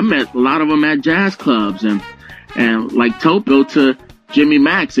 I met a lot of them at jazz clubs, and like Tope go to Jimmy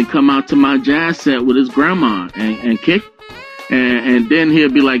Max and come out to my jazz set with his grandma and kick, and then he'll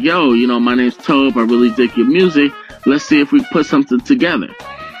be like, yo, my name's Tope, I really dig your music, let's see if we put something together.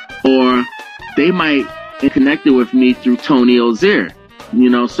 Or they might get connected with me through Tony Ozier,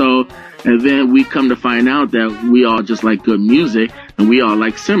 so, and then we come to find out that we all just like good music, and we all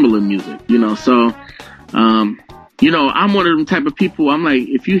like similar music, so, I'm one of them type of people. I'm like,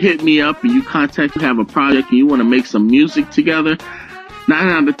 if you hit me up and you have a project and you want to make some music together, 9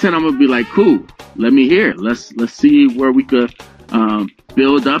 out of 10, I'm going to be like, cool, let me hear it. Let's see where we could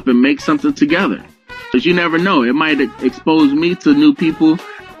build up and make something together. Because you never know. It might expose me to new people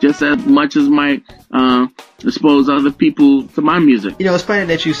just as much as might expose other people to my music. It's funny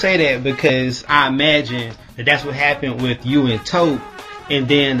that you say that, because I imagine that that's what happened with you and Tope. And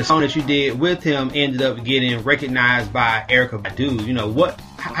then the song that you did with him ended up getting recognized by Erykah Badu.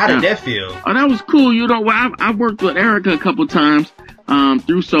 How did that feel? Oh, that was cool. I've worked with Erykah a couple times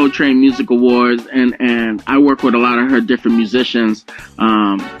through Soul Train Music Awards, and I work with a lot of her different musicians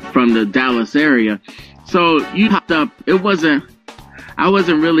from the Dallas area. So you popped up. I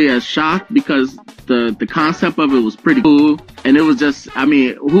wasn't really as shocked, because the concept of it was pretty cool, and it was just, I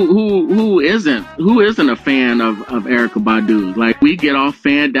mean, who isn't a fan of Erykah Badu? Like, we get all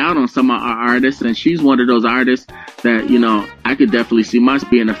fanned out on some of our artists, and she's one of those artists that I could definitely see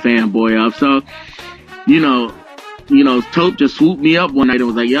myself being a fanboy of. So, Tope just swooped me up one night and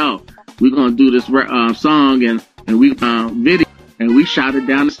was like, "Yo, we're gonna do this song, and we video." And we shot it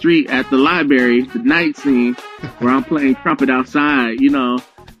down the street at the library, the night scene, where I'm playing trumpet outside,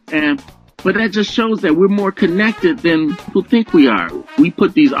 but that just shows that we're more connected than people think we are. We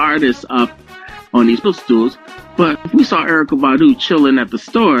put these artists up on these stools, but if we saw Erykah Badu chilling at the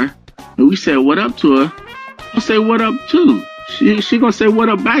store, and we said what up to her, I'll say what up too. She gonna say what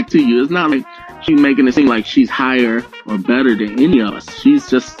up back to you. It's not like she's making it seem like she's higher or better than any of us.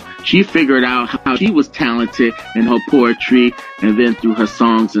 She figured out how she was talented in her poetry, and then through her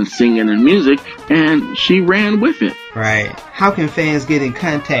songs and singing and music, and she ran with it. Right. How can fans get in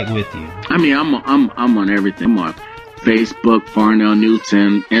contact with you? I mean, I'm on everything. I'm on Facebook, Farnell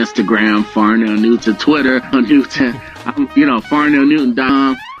Newton, Instagram, Farnell Newton, Twitter, Newton.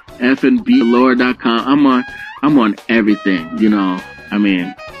 FarnellNewton.com, FNBLore.com. I'm on everything. I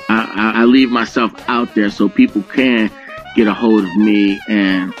mean, I leave myself out there so people can get a hold of me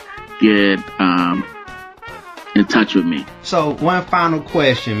and get in touch with me. So, one final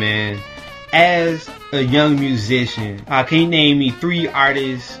question, man. As a young musician, can you name me 3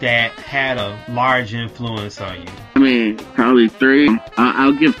 artists that had a large influence on you? I mean, probably 3.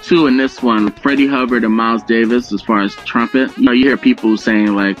 I'll give 2 in this one. Freddie Hubbard and Miles Davis, as far as trumpet. You hear people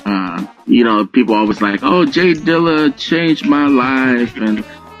saying like, people always like, oh, Jay Dilla changed my life, and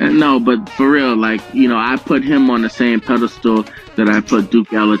no, but for real, like, I put him on the same pedestal that I put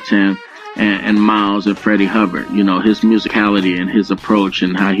Duke Ellington and Miles and Freddie Hubbard. His musicality and his approach,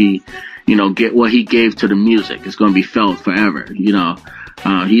 and how he, get what he gave to the music is going to be felt forever.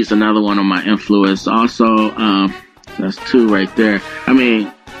 He's another one of my influence. Also, that's 2 right there. I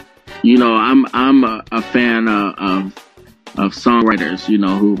mean, I'm a fan of songwriters,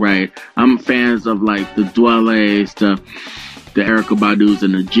 who write. I'm fans of like the Dwellers, the Erykah Badus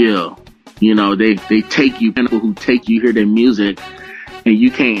and the Jill. They take you, people who take you hear their music, and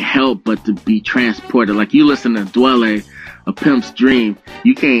you can't help but to be transported. Like, you listen to Dwelle, A Pimp's Dream,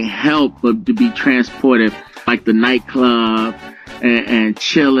 you can't help but to be transported, like the nightclub and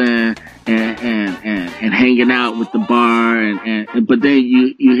chilling and hanging out with the bar, but then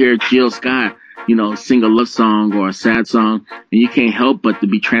you hear Jill Scott sing a love song or a sad song, and you can't help but to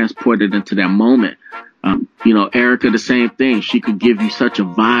be transported into that moment. Erica, the same thing. She could give you such a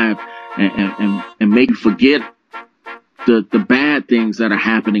vibe and make you forget the bad things that are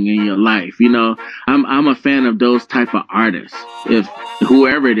happening in your life. I'm a fan of those type of artists. If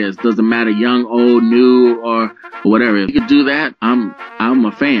whoever it is, doesn't matter, young, old, new, or whatever, if you could do that, I'm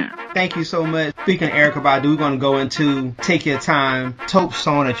a fan. Thank you so much. Speaking of Erykah Badu, we're going to go into Take Your Time, Taupe's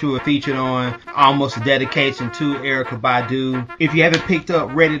song that you were featured on, almost a dedication to Erykah Badu. If you haven't picked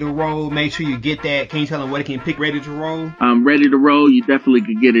up Ready to Roll, make sure you get that. Can you tell them where they can pick Ready to Roll? Ready to Roll, you definitely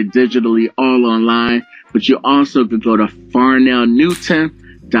could get it digitally all online, but you also could go to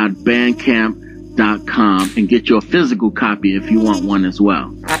farnellnewton.bandcamp.com and get your physical copy if you want one as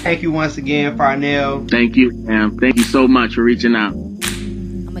well. I thank you once again, Farnell. Thank you, ma'am. Thank you so much for reaching out.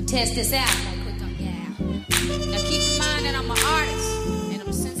 I'm gonna test this out. Now keep in mind that I'm an artist and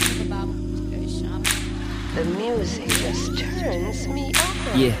I'm sensitive about the music just turns me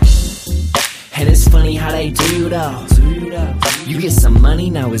on. Yeah. And it's funny how they do you though. You get some money,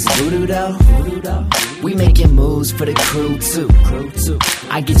 now it's voodoo though. We making moves for the crew too.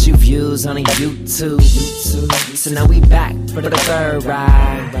 I get you views on a YouTube. So now we back for the third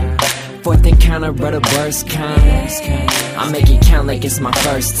ride. Fourth encounter, but the worst kind. I make it count like it's my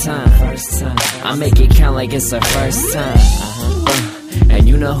first time. I make it count like it's our first time. And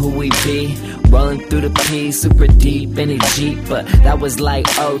you know who we be. Rolling through the P, super deep in a Jeep. But that was like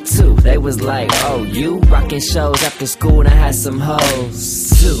 02. They was like, oh, you rocking shows after school and I had some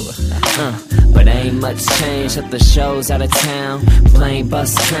hoes too. But ain't much change at the shows out of town. Plane,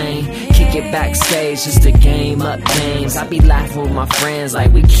 bus, train, kick it backstage just to game up games. I be laughing with my friends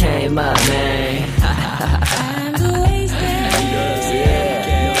like we came up, man.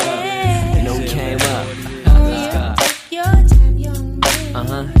 You know we came up.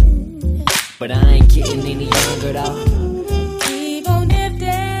 But I ain't getting any younger though. Keep on drifting.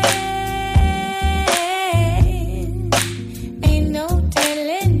 Ain't no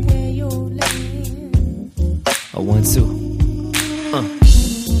telling where you'll land. A 1, 2.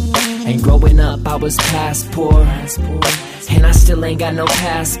 And growing up I was passport, and I still ain't got no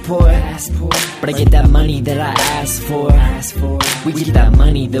passport. But I get that money that I asked for. We get that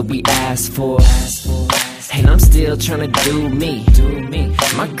money that we asked for. And I'm still tryna do me.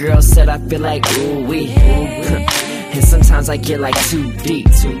 My girl said I feel like ooh-wee. And sometimes I get like too deep.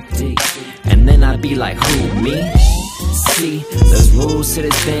 And then I be like, who, me? See, there's rules to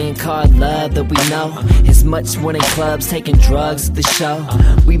this thing called love that we know. It's much more than clubs, taking drugs at the show.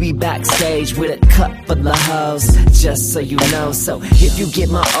 We be backstage with a cup full of hoes, just so you know. So if you get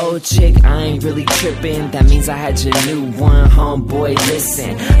my old chick, I ain't really tripping. That means I had your new one, homeboy,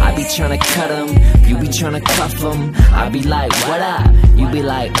 listen. I be tryna cut him, you be tryna cuff him. I be like, what up? You be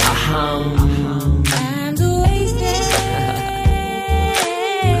like, Time's wasted.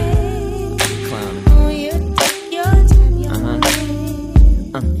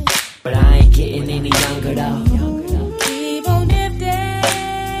 But I ain't getting any younger though. Keep on drifting.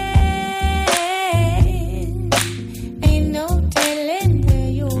 Ain't no telling where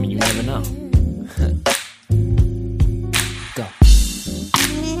you'll I mean, you never know. Go.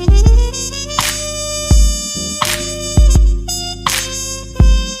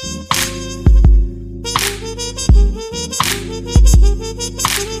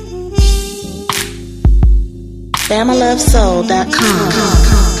 BamaLoveSoul.com.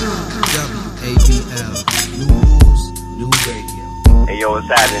 WABL, new rules, new radio. Hey yo, what's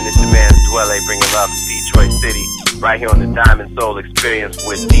happening? It's your man Dwelle bringing love to Detroit City. Right here on the Diamond Soul Experience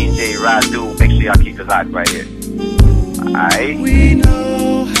with DJ Radu. Make sure y'all keep it locked right here. Alright? We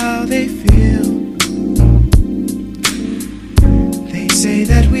know how they feel. They say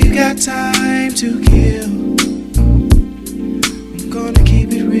that we've got time to kill. I'm gonna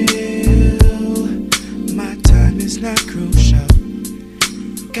keep it real. My time is not crucial.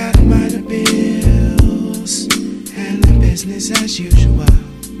 Got minor bills, handling business as usual.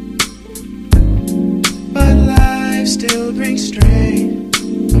 But life still brings strain.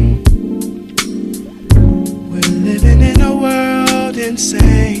 We're living in a world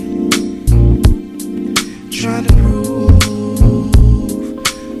insane, trying to prove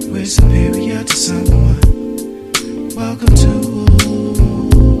we're superior to someone. Welcome to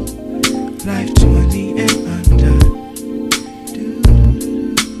life 20 and under.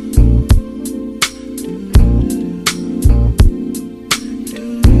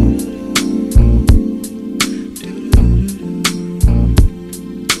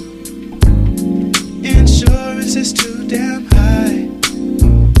 Insurance is too damn high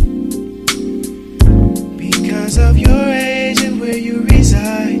because of your age and where you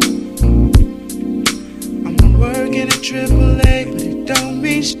reside.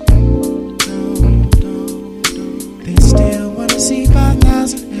 these. They still wanna see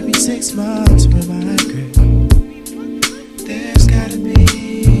 5,000 every 6 months when I migrate. There's gotta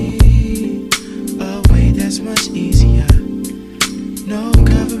be a way that's much easier. No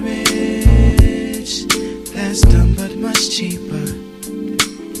coverage, that's done but much cheaper.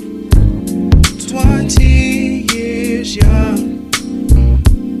 20 years young,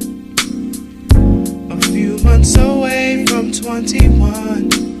 a few months away from 21.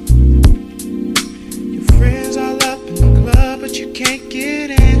 Your friends all up in the club, but you can't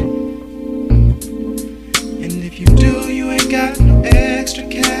get in. And if you do, you ain't got no extra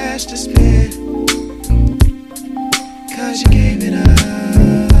cash to spend, 'cause you gave it up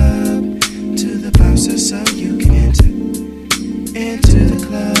to the bouncer so you can enter into the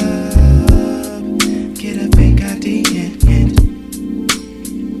club, get a fake ID and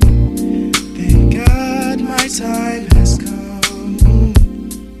thank God my time has come.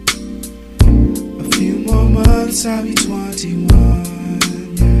 A few more months I'll be 21,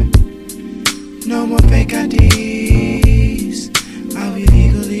 yeah. No more fake IDs, I'll be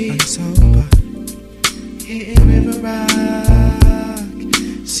legally sober, hitting River Rock,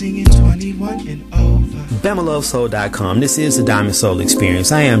 singing 21 and over. BamaLoveSoul.com. This is the Diamond Soul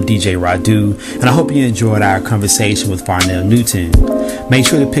Experience. I am DJ Radu, and I hope you enjoyed our conversation with Farnell Newton. Make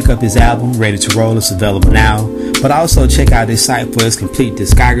sure to pick up his album, Ready to Roll. It's available now. But also check out his site for his complete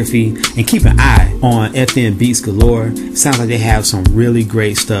discography, and keep an eye on FM Beats Galore. It sounds like they have some really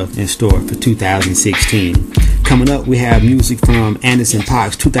great stuff in store for 2016. Coming up, we have music from Anderson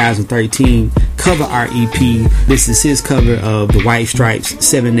 .Paak's 2013 cover art EP. This is his cover of the White Stripes'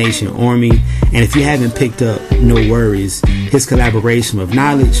 Seven Nation Army. And if you haven't picked up, no worries. His collaboration with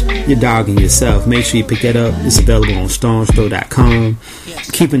Knowledge, Your Dog and Yourself. Make sure you pick that up. It's available on StoneStro.com.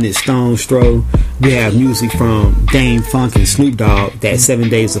 Keeping it StoneStro, we have music from Dame Funk and Snoop Dogg, that 7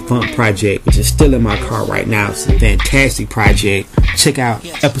 Days of Funk project, which is still in my car right now. It's a fantastic project. Check out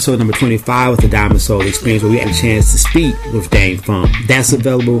episode number 25 with the Diamond Soul Experience, where we had a chance to speak with Dame Funk. That's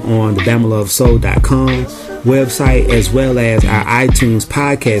available on the BamaLoveSoul.com website, as well as our iTunes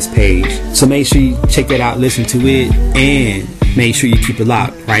podcast page. So make sure you check that out, listen to it, and make sure you keep it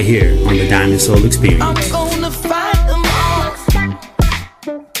locked right here on the Diamond Soul Experience. I'm gonna fight them all.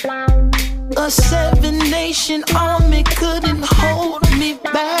 A 7 Nation army couldn't hold me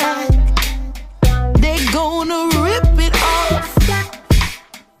back. They gonna rip it off,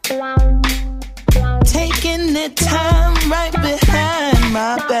 taking their time right behind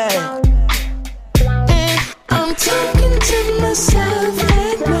my back. And I'm talking to myself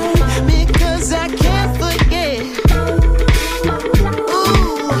at night, because I can't forget.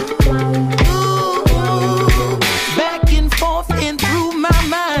 Ooh, back and forth and through my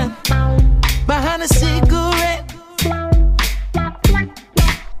mind, behind a cigarette.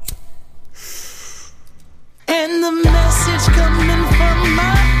 And the message coming from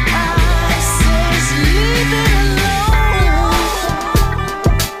my eyes says, leave it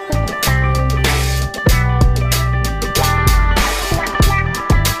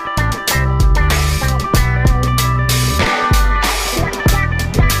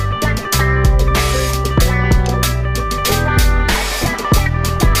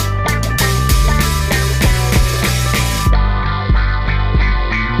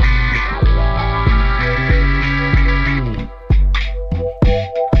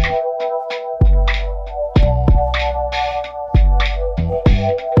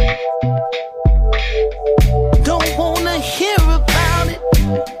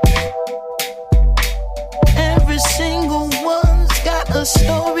a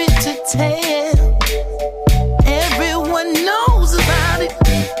story to tell. Everyone knows about it,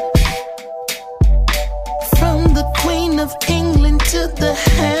 from the Queen of England to the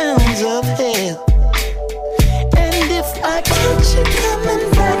hounds of hell. And if I catch you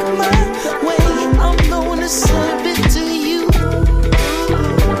coming back my way, I'm gonna serve it to you.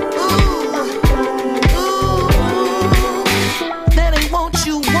 Ooh, ooh, that ain't what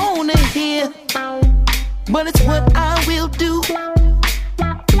you wanna hear, but it's what I will do.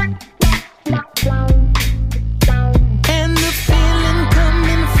 And the feeling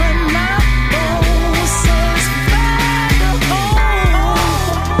coming from my bones says fire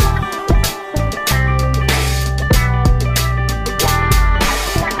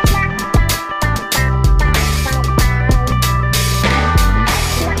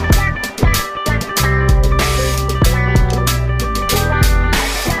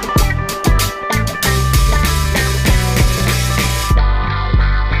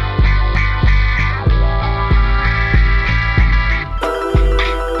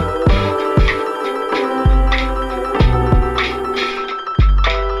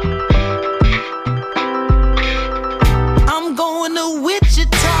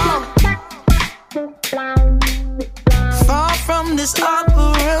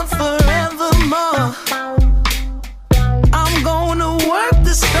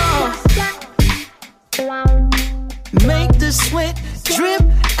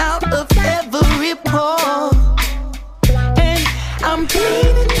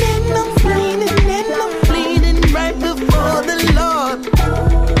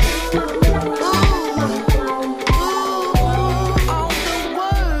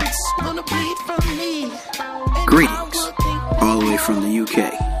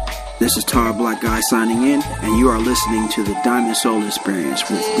This is Tar Black Guy signing in, and you are listening to the Diamond Soul Experience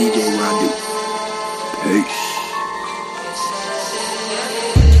with DJ Radu. Peace.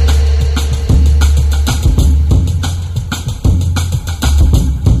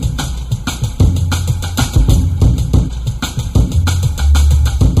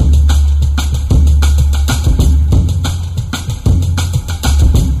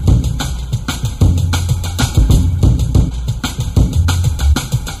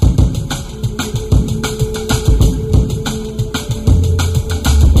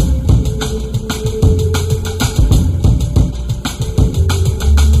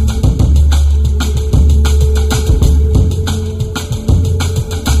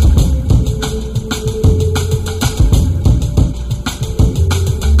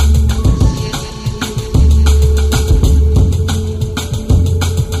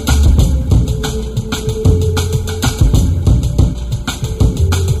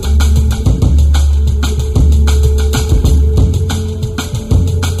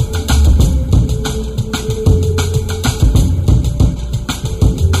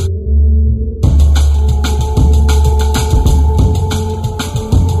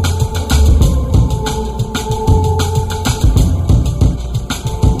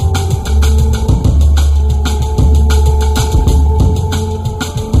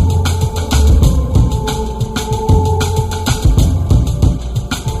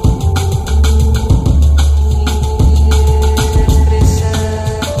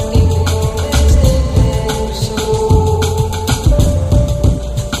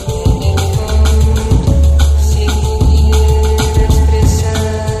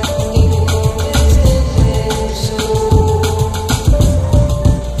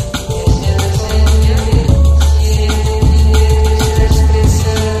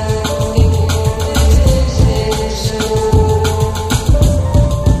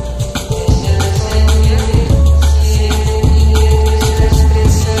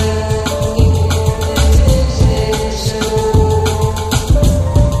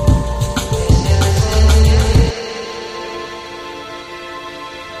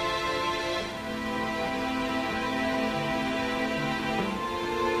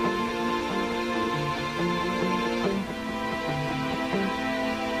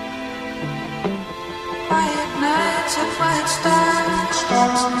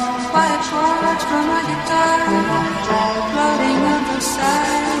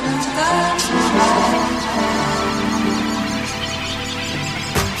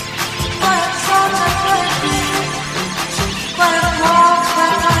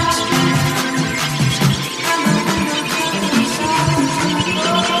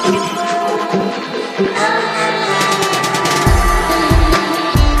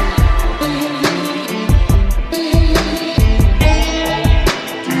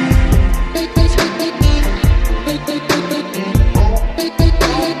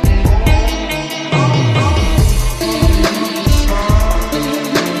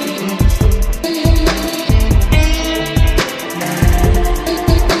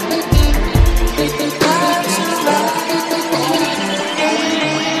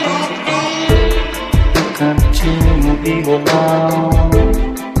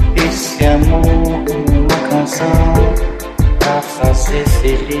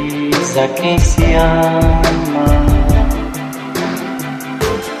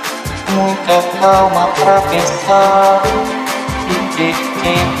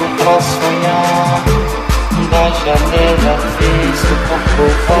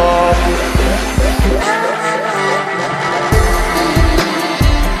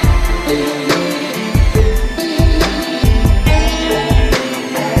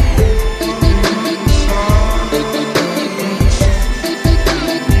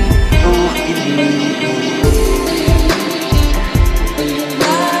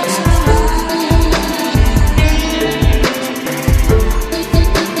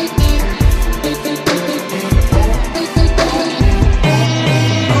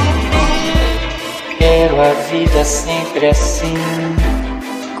 Sempre assim,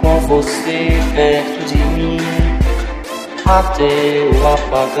 com você perto de mim, até eu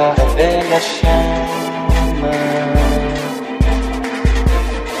apagar a velha chama.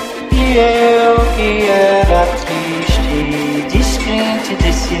 E eu que era triste, descrente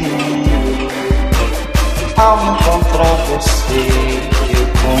desse mundo, ao encontrar você eu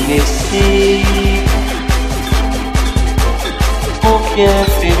conheci o que é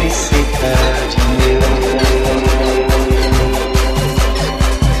felicidade, meu.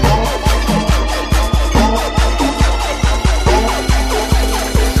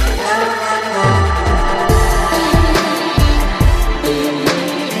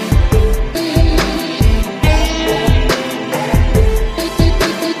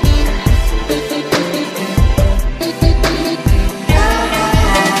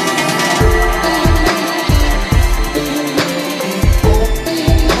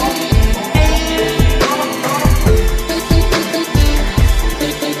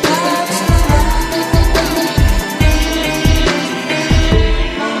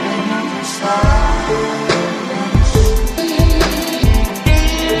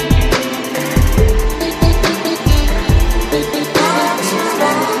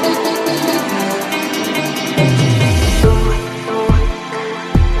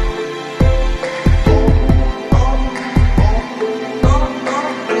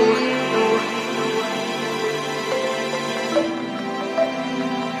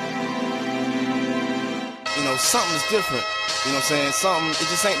 something is different. You know what I'm saying? Something, it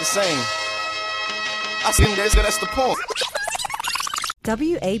just ain't the same. I think that's the point.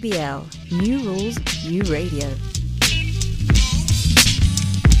 WABL, New Rules, New Radio.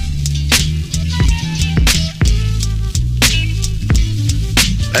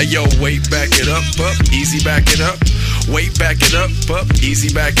 Hey yo, wait, back it up, easy, back it up. Wait, back it up,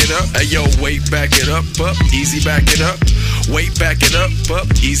 easy, back it up. Hey yo, wait, back it up, easy, back it up. Wait, back it up,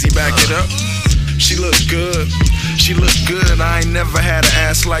 easy, back it up. She look good, she look good. I ain't never had an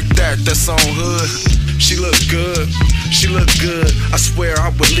ass like that, that's on hood. She look good, she look good. I swear I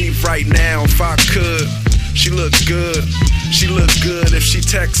would leave right now if I could. She look good, she look good. If she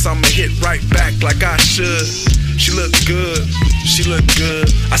texts, I'ma hit right back like I should. She look good, she look good.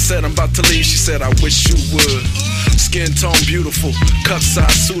 I said I'm about to leave, she said I wish you would. Skin tone beautiful, cup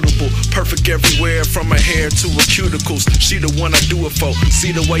size suitable, perfect everywhere from her hair to her cuticles. She the one I do it for.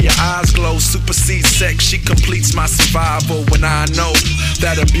 See the way your eyes glow, supersedes sex. She completes my survival. When I know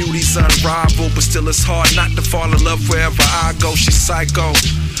that her beauty's unrivaled, but still it's hard not to fall in love wherever I go. She's psycho,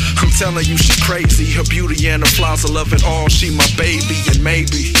 I'm telling you she crazy. Her beauty and her flaws, I love it all. She my baby, and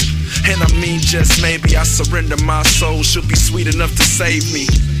maybe, and I mean just maybe, I surrender my soul. She'll be sweet enough to save me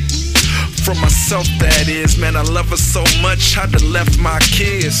from myself, that is. Man, I love her so much, I done left my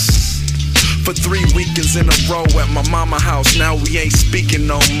kids for 3 weekends in a row at my mama house. Now we ain't speaking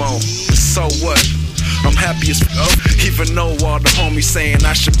no more. So what? I'm happy as fuck, even though all the homies saying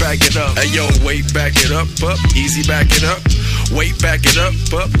I should back it up. Hey yo, wait, back it up, easy, back it up. Wait, back it up,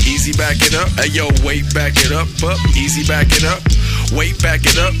 easy, back it up. Hey yo, wait, back it up, easy, back it up. Wait, back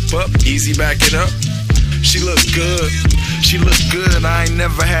it up, easy, back it up. She look good, she look good. I ain't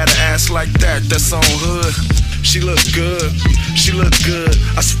never had an ass like that, that's on hood. She look good, she look good.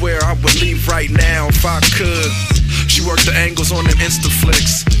 I swear I would leave right now if I could. She worked the angles on them Insta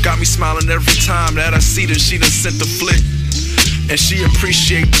flicks, got me smiling every time that I see that she done sent the flick. And she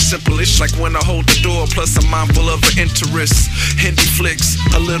appreciate the simple ish, like when I hold the door, plus I'm mindful of her interests. Hindi flicks,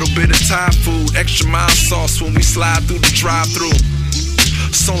 a little bit of Thai food, extra mild sauce when we slide through the drive-thru.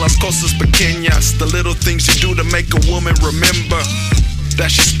 Son las cosas pequeñas, the little things you do to make a woman remember that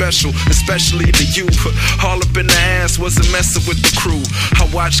she's special, especially to you. All up in the ass, wasn't messing with the crew. I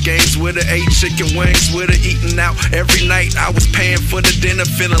watched games with her, ate chicken wings with her, eating out every night. I was paying for the dinner,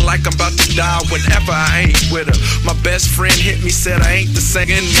 feeling like I'm about to die whenever I ain't with her. My best friend hit me, said I ain't the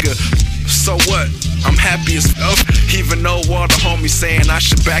same nigga. So what? I'm happy as fuck, even though all the homies saying I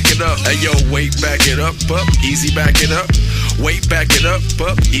should back it up. Hey yo, wait, back it up, easy, back it up. Wait, back it up,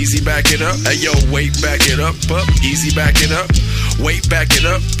 easy, back it up. Hey yo, wait, back it up, easy, back it up. Wait, back it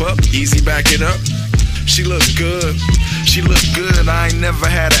up, easy, back it up. She look good, she look good. I ain't never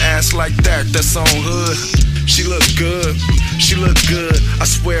had an ass like that, that's on hood. She look good, she look good. I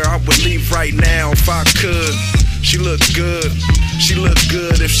swear I would leave right now if I could. She look good, she look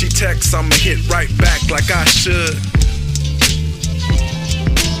good. If she texts, I'ma hit right back like I should.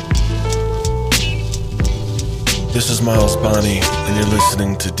 This is Miles Bonney, and you're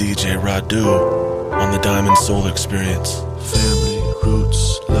listening to DJ Radu on the Diamond Soul Experience. Family,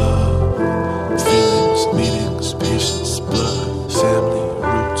 roots, love, feelings, meetings, patience, blood. Family,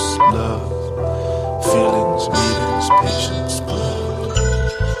 roots, love, feelings, meetings, patience, blood.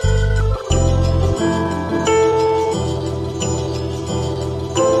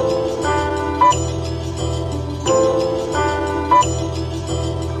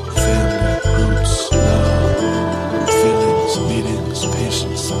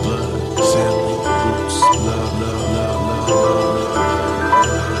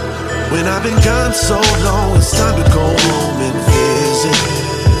 When I've been gone so long, it's time to go home and visit.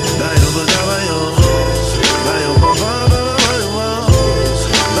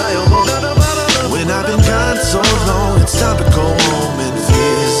 When I've been gone so long, it's time to go home and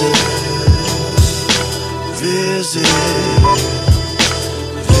visit. Visit.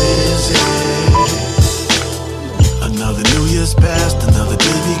 Another New Year's past, another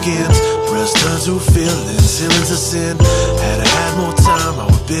day begins. Breast turns to feelings, ceilings of sin. Had I had more time, I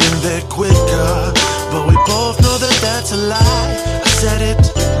would've been there quicker. But we both know that that's a lie. I said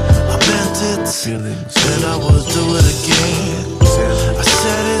it, I meant it. Feelings, then I would do it again. I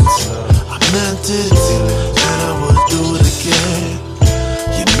said it, I meant it. Then I would do it again.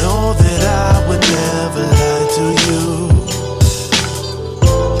 You know that I would never lie to you.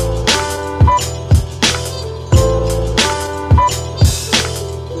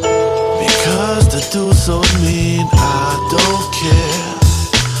 Do so mean I don't care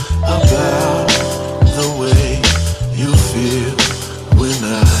about the way you feel when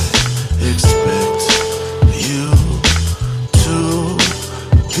I expect you to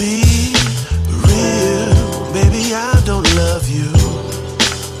be real.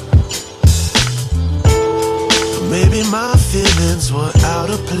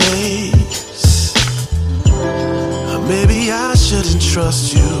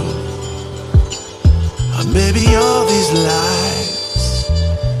 trust you. Or maybe all these lies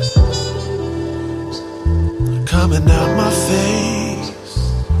are coming out my face.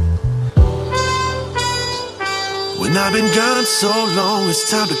 When I've been gone so long,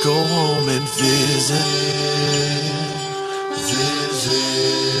 it's time to go home and visit.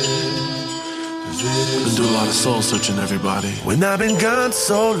 I've been doing a lot of soul searching, everybody. When I've been gone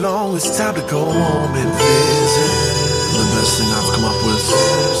so long, it's time to go home and visit. And the best thing I've come up with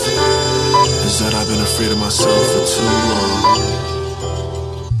is that I've been afraid of myself for too long.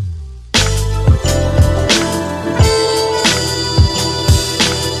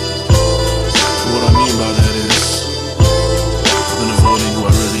 What I mean by that is I've been avoiding who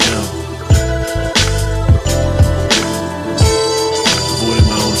I really am. Avoiding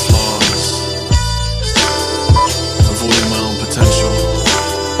my own flaws. Avoiding my own potential.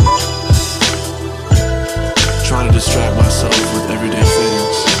 Trying to distract myself with everyday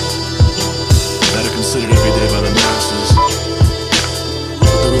things that are considered everyday by the masses,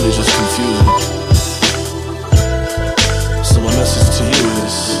 but they're really just confusing. So my message to you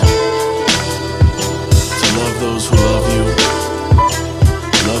is to love those who love you,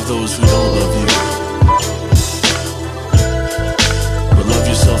 love those who don't love you, but love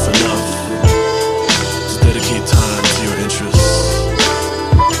yourself enough to dedicate time to your interests,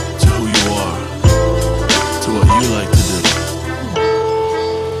 to who you are, to what you like to do.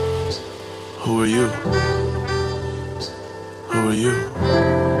 Who are you? Who are you?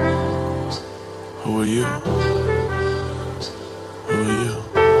 Who are you? Who are you?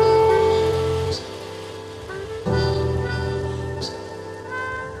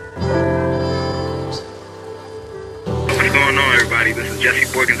 What's going on, everybody? This is Jesse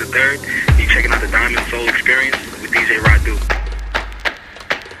Borkins III. You checking out the Diamond Soul Experience with DJ Radu.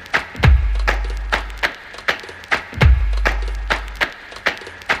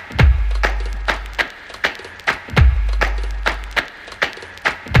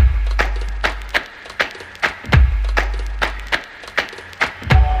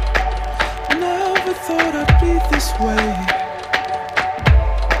 Never thought I'd be this way.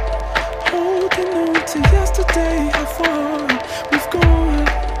 Holding on to yesterday, how far we've gone.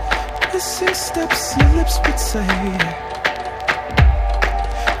 Missing steps your lips would say.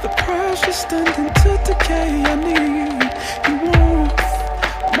 The pressure's standing to decay. I need you warmth.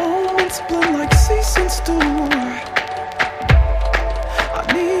 Moments blend like seasons do. I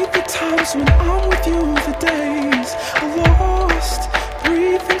need the times when I'm with you. The days are lost.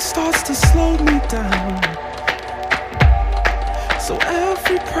 Breathing starts to slow me down. So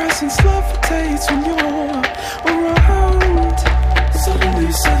every presence levitates when you're around.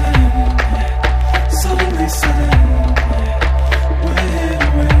 Suddenly sudden, suddenly sudden. We're here to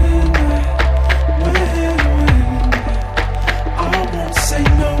win, we're here to win. I won't say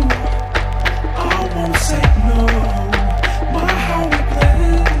no, I won't say no. My how we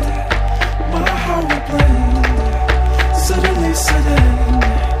blend, my how we blend. Suddenly sudden,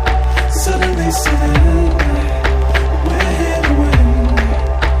 suddenly sudden. We're here to win,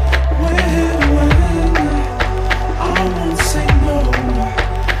 we're here to win. I won't say no,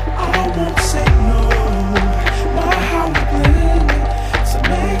 I won't say no. My how we blend to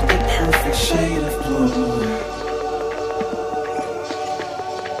make the perfect shade of blue.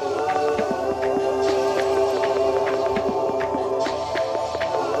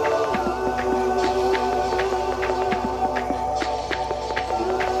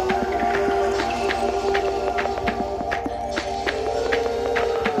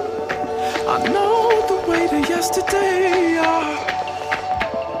 I know the way to yesterday.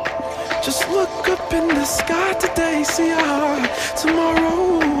 Just look up in the sky today. See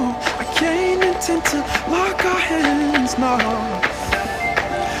tomorrow. I can't intend to lock our hands now.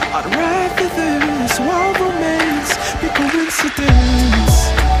 I'd rather this world remains be coincidence.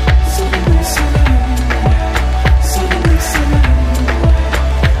 Suddenly, sudden, suddenly, sudden.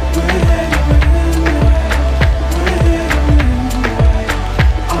 We're here to win, we're here to win.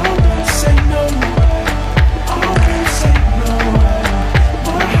 I won't say no, I won't say no.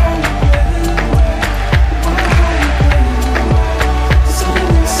 My how we blend, my how we blend.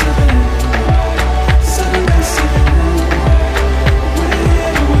 Suddenly, sudden, suddenly, sudden. We're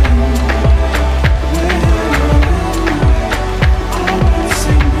here to win, we're here to win. I won't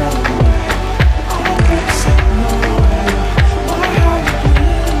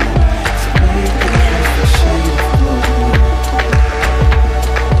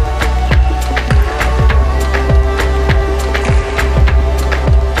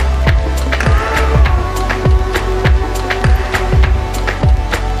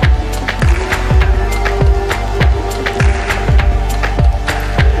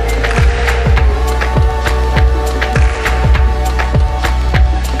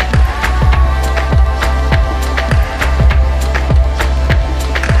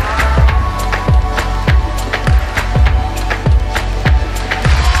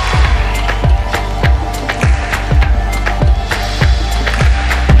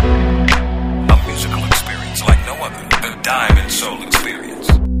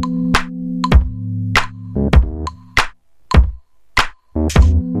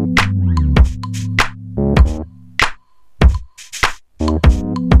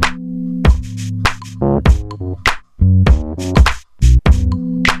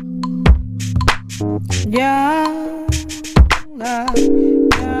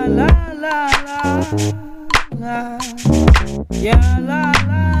la, yeah, la,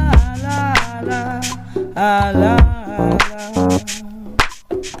 la, la, la, la, la.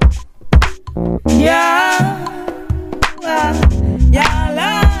 Yeah, la, yeah,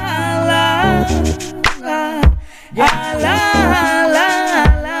 la, la, la, yeah, la, la,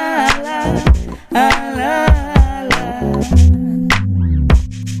 la, la, la.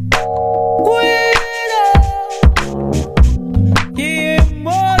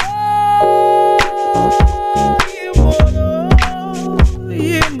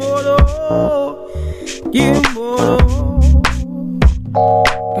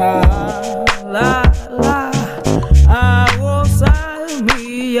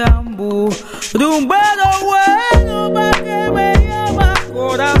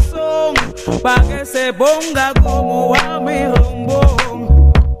 Pa' que se ponga como a mi rumbo.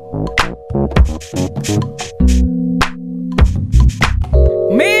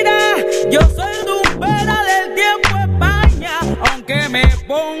 Mira, yo soy rumbera del tiempo España, aunque me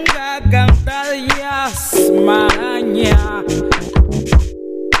ponga a cantar jazz maraña.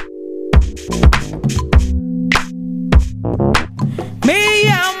 Mi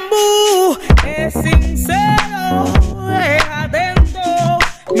yambú es sincero, es atento,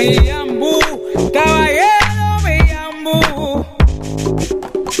 mi yambú, caballero, mi yambú.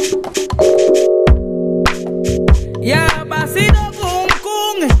 Ya pasito cum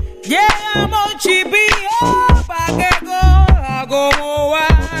cum, llegamos chipío, pa' que coja como va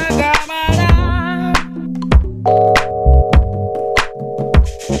cámara.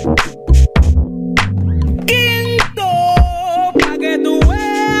 Quinto, pa' que tú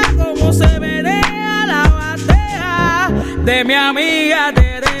veas cómo se menea la bandeja de mi amiga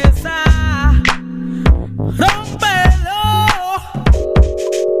Teresa. Rómpelo,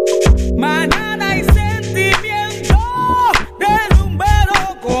 mañana hay sentimiento de rumbero,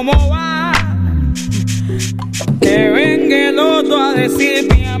 ¿cómo va? Que venga el otro a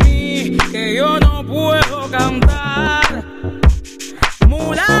decirme a mí que yo no puedo cantar.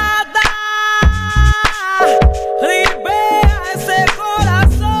 Mulata, ripea ese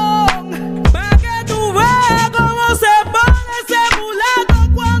corazón, pa' que tú veas cómo se pone ese mulato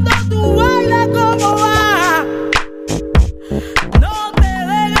cuando tú bailas, cómo va. No te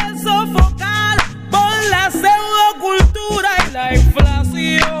dejes sofocar por la pseudocultura y la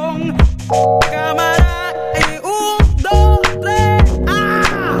inflación. Cámara, y 1, 2, 3,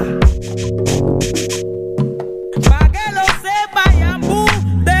 ¡ah! Pa' que lo sepa, Yambú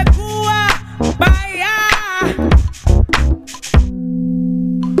de Cuba, vaya.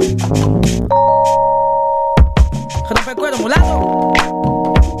 Rompe el cuero, mulato.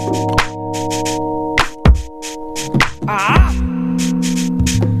 ¡Ah!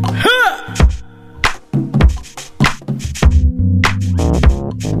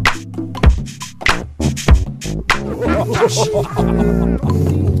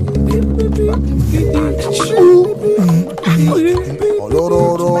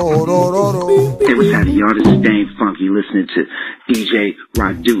 Hey, what's happening, y'all? This is Dane Funky, listening to DJ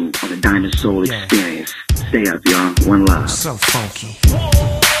Radu on the Diamond Soul Experience. Stay up, y'all. One love. So funky.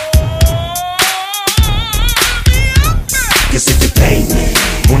 Cause if it paid me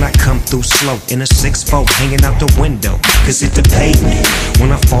when I come through slow in a 6'4", hanging out the window. Cause if it paid me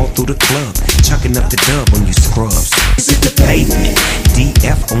when I fall through the club, chucking up the dub on you scrubs. Cause if it paid me,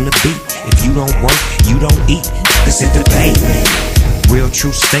 DF on the beat. If you don't work, you don't eat. Cause if it paid me, real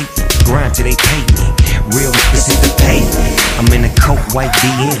true statement, grind till they pay me. Real cause if it paid me, I'm in a coat white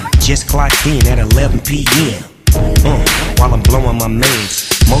DM, just clocked in at 11 p.m. While I'm blowing my meds.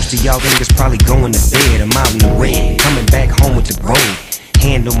 Most of y'all niggas probably going to bed. I'm out in the red, coming back home with the road.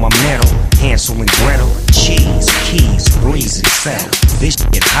 Hand on my metal, Hansel and Gretel. Cheese, keys, breeze and settle. This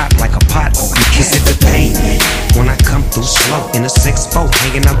shit hot like a pot on a kiss if it paid me when I come through slow in a 6'4",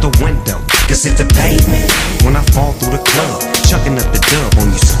 hanging out the window. Cause if it paid me when I fall through the club, chucking up the dub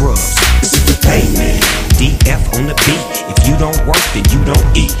on you scrubs. Cause if it paid me, DF on the beat. If you don't work, then you don't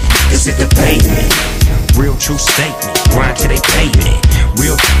eat. Cause if it paid me, real true statement, grind till they pay me.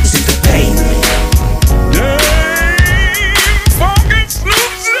 Real cause if it paid me. Funky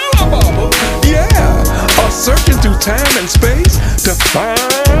Snoop Zilla, yeah, searching through time and space to find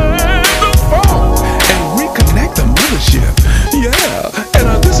the phone and reconnect the mothership. Yeah,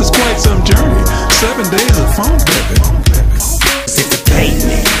 and this is quite some journey. 7 days of phone tapping. If it paid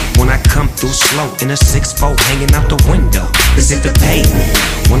me when I come through slow in a 6'4", hanging out the window. Cause if it paid me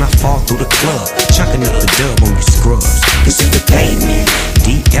when I fall through the club, chucking up the dub on you scrubs. Cause if it paid me,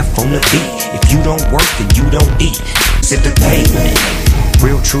 DF on the beat. If you don't work, then you don't eat. Cause if it paid me,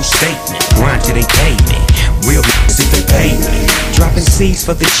 real true statement, grind till they pay me. Real if it paid me, dropping C's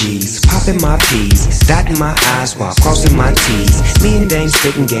for the G's, popping my P's, dotting my I's while crossing my T's. Me and Dame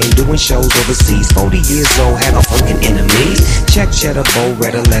spitting game, doing shows overseas. 40 years old, had a fucking enemies. Check cheddar, bow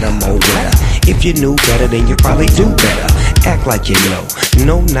redder, let 'em mow wetter. If you knew better, then you probably do better. Act like you know.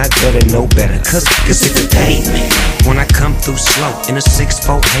 No, not better, no better. Cause it's the pavement. When I come through slow in a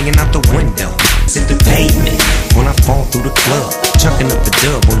 6'4", hanging out the window. It's the pavement. When I fall through the club, chucking up the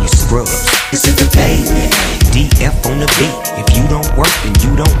dub on you scrubs. It's the pavement. DF on the beat. If you don't work, then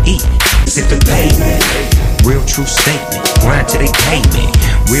you don't eat. It's the pavement. Real true statement. Grind till they pay me.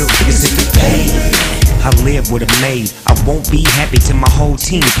 Real niggas at the pavement. I live with a maid. I won't be happy till my whole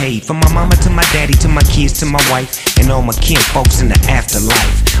team paid. From my mama to my daddy to my kids to my wife and all my kin folks in the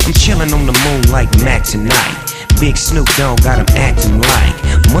afterlife. I'm chilling on the moon like Mac tonight. Big Snoop Dogg got 'em acting like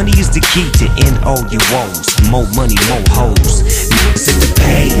money is the key to end all your woes. More money, more hoes. Niggas at the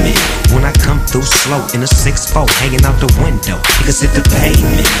pavement. When I come through slow in a 6'4", hanging out the window. Niggas at the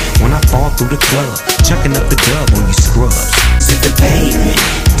pavement. When I fall through the club, chucking up the dub on you scrubs. It's at the pavement.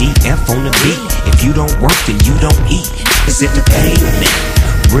 DF on the beat. If you don't work, then you don't eat. It's at the pavement.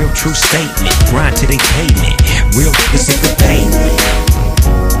 Real true statement. Grind till they pay me. Real niggas at the pavement.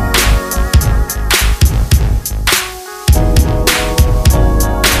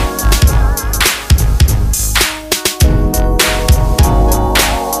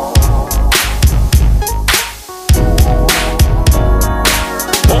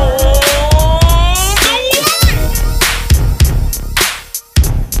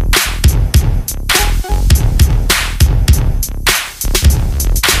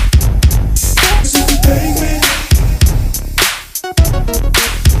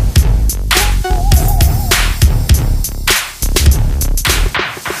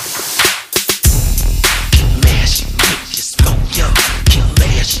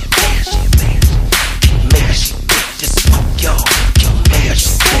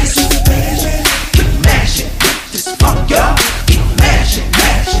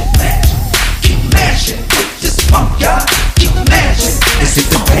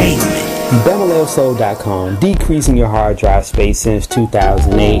 BamaLoveSoul.com, decreasing your hard drive space since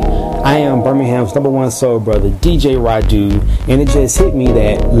 2008. I am Birmingham's #1 soul brother, DJ Radu, and it just hit me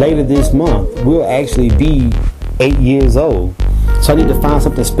that later this month we'll actually be 8 years old. So I need to find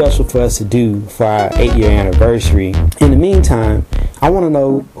something special for us to do for our 8-year anniversary. In the meantime, I want to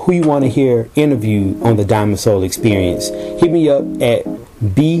know who you want to hear interviewed on the Diamond Soul Experience. Hit me up at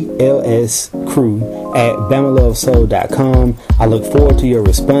blscrew@BamaLoveSoul.com. I look forward to your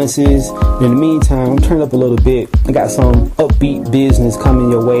responses. In the meantime, I'm turning up a little bit. I got some upbeat business coming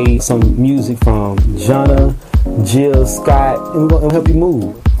your way. Some music from Jonna, Jill Scott, and we'll help you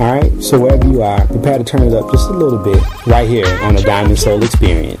move. Alright? So wherever you are, prepare to turn it up just a little bit right here on the Diamond Soul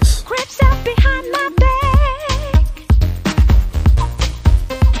Experience.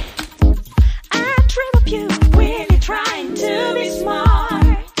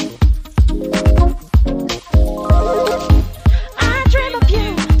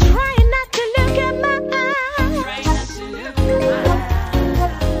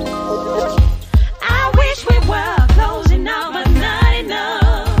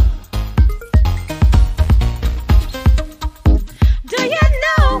 Do you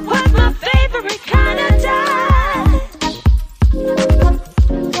know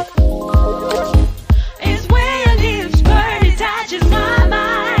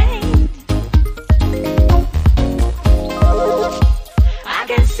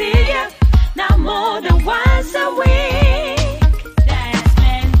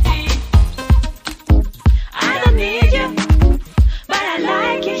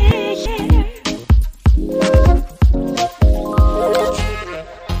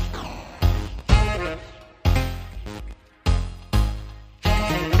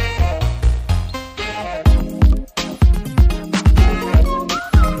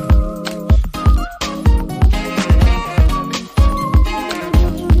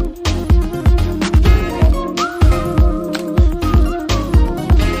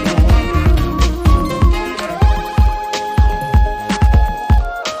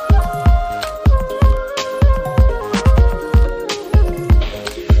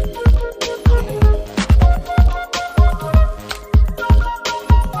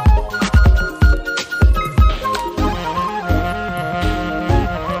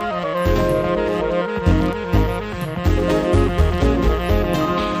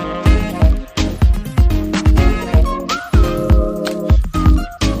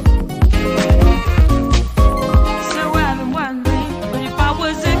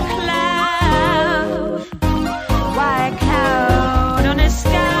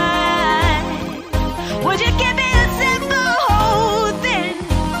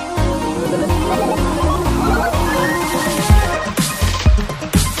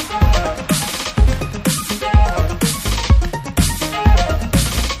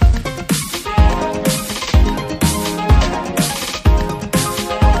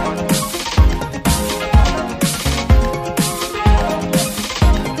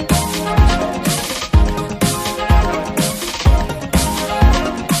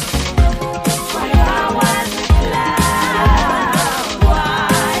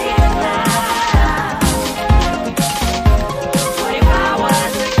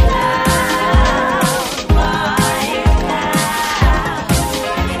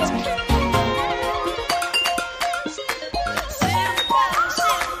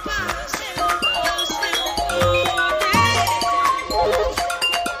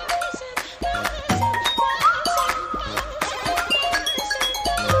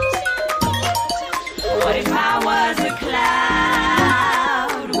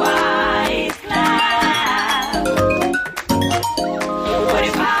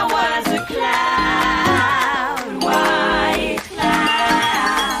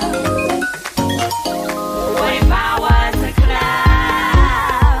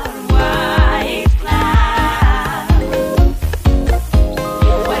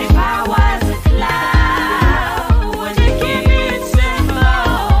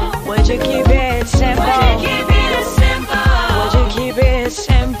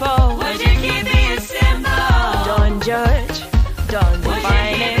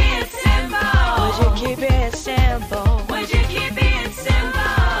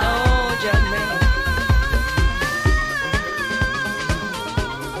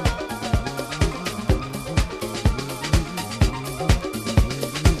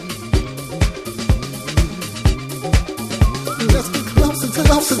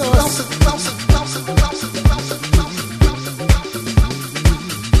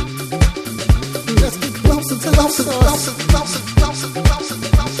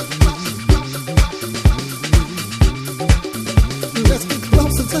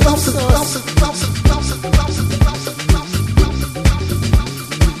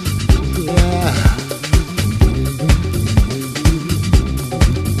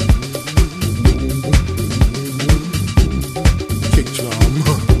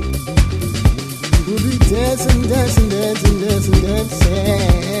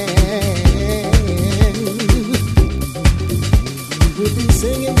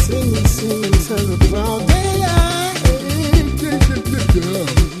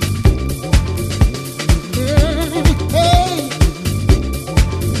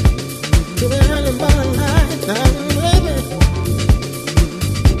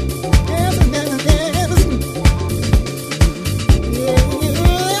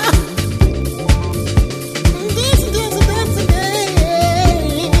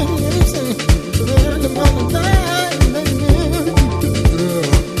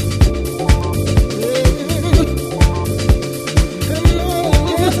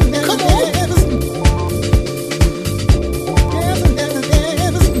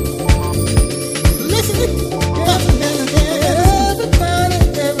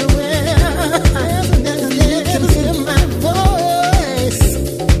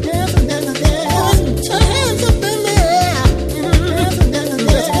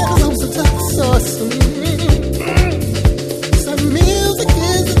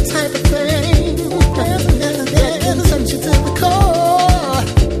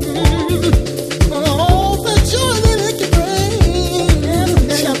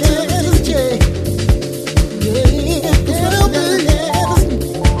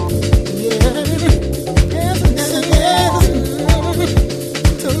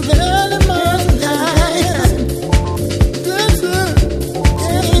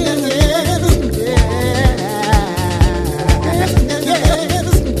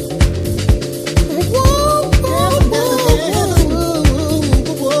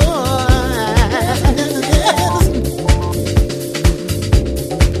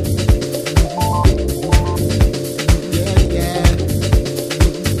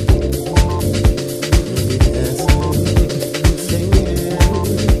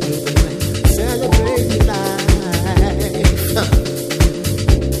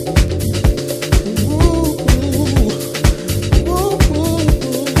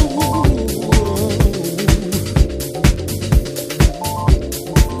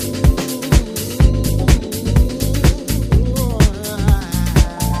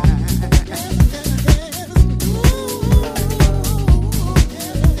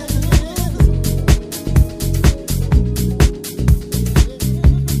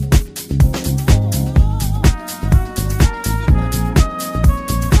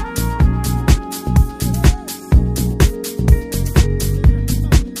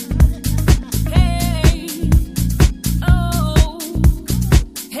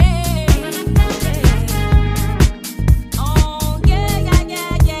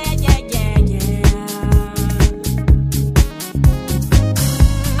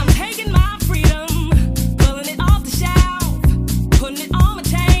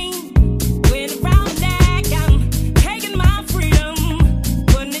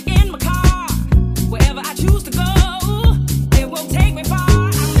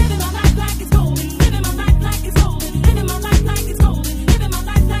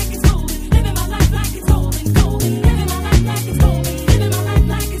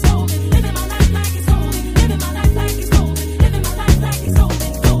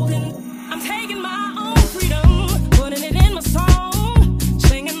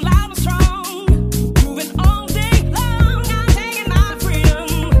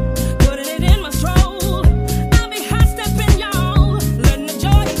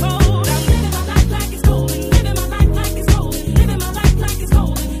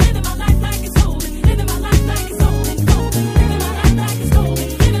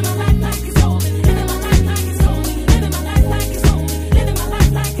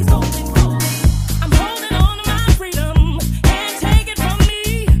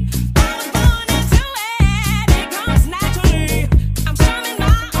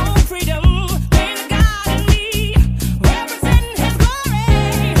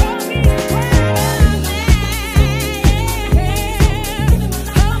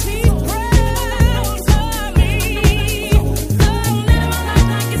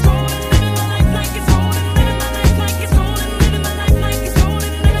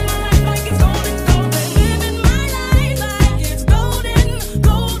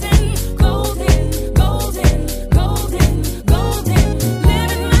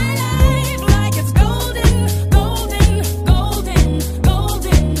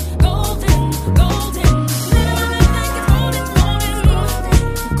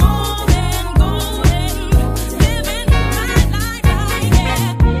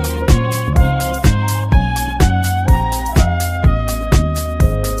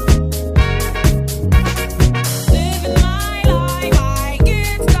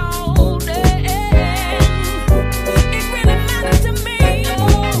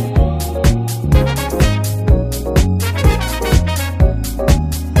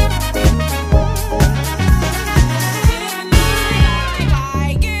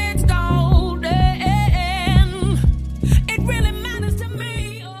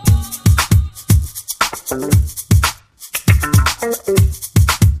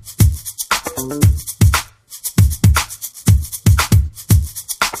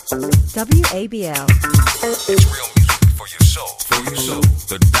ABL. It's real music for your soul. For your soul.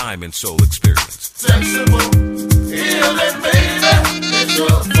 The Diamond Soul Experience. Sexual healing, baby. It's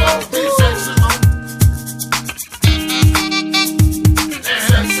good for me. Sexual.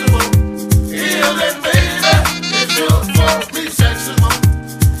 Sexual healing, baby. It's good for me. Sexual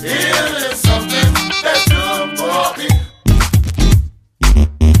healing is something that's good for me.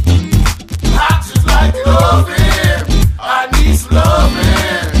 I just like loving. I need some loving.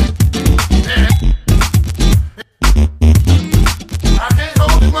 I can't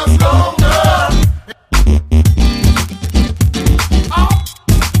hold it much longer.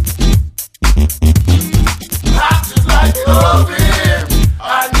 I just like loving.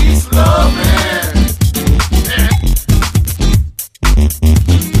 I need some loving.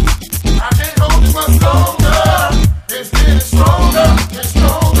 I can't hold it much longer. It's getting stronger and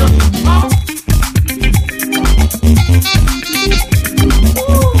stronger.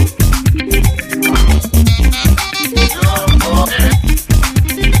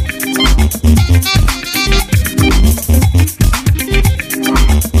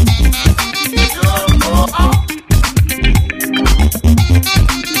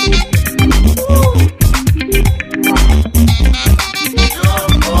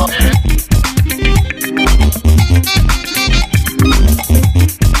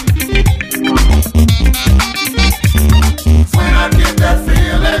 When I get that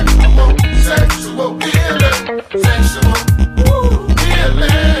feeling, I want sexual healing. Sexual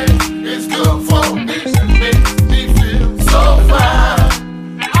healing is good for me. It makes me feel so fine.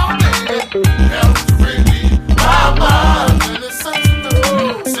 Oh, baby, helps to relieve my mind. And it's sexual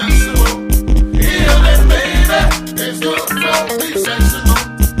healing, baby, is good for me. Sexual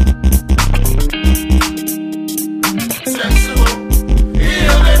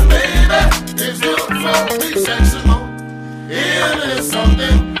healing, baby, is good for me. Sexual healing is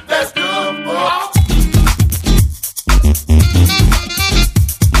something that's good for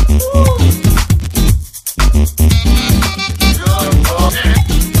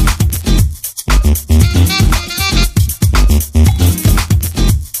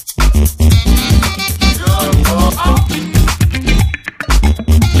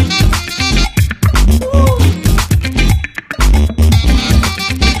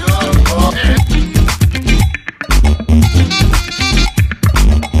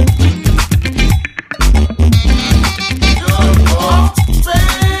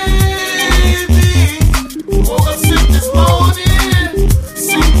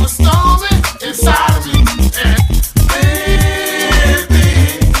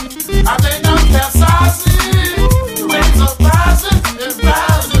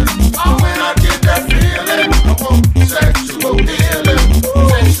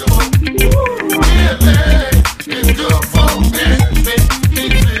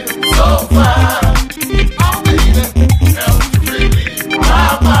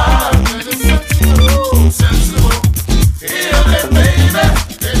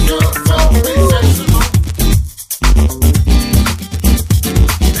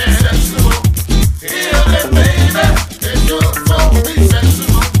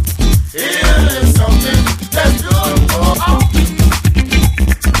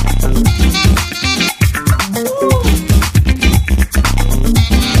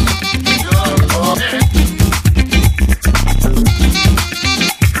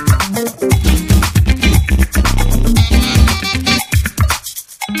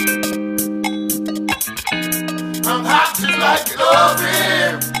I'm hot just like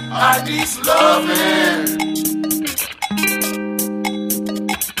loving. I need some loving.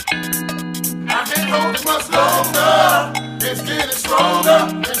 I can't hold it much longer. It's getting stronger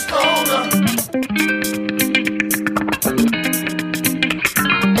and stronger.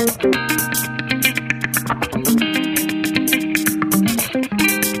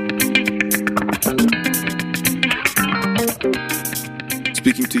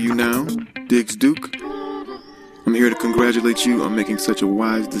 Speaking to you now, Diggs Duke. I'm here to congratulate you on making such a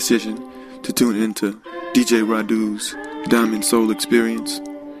wise decision to tune into DJ Radu's Diamond Soul Experience.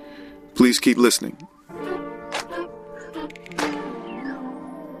 Please keep listening.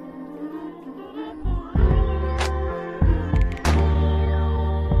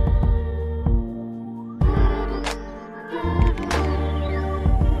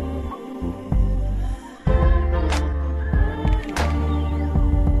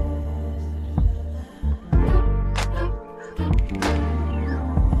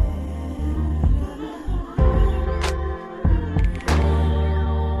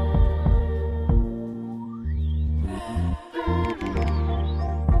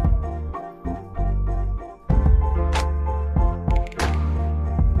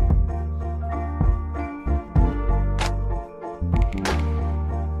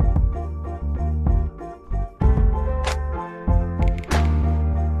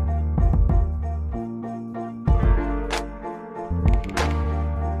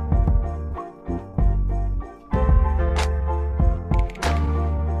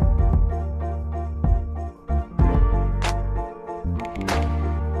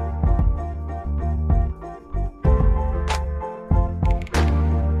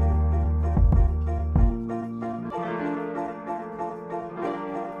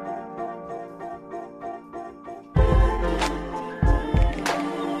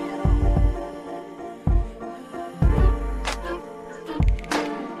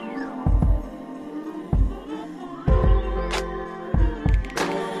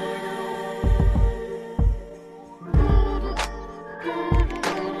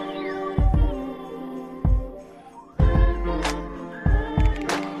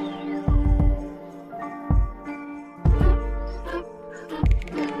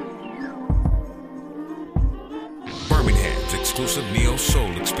 exclusive neo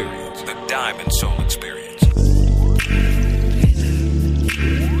soul experience, the Diamond Soul Experience.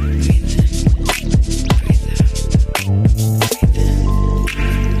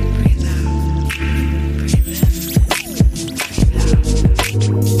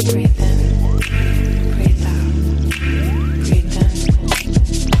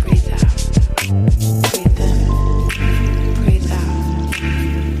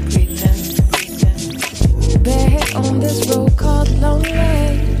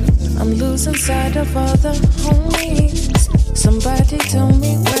 Inside of all the homies, somebody tell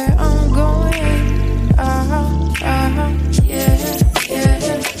me where I'm going. Yeah.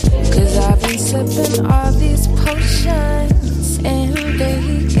 Cause I've been sipping all these potions and they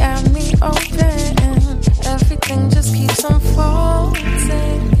got me open. Everything just keeps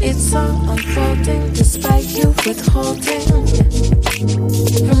unfolding. It's all unfolding despite you withholding.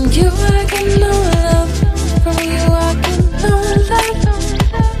 From you I get no love. From you I get no love.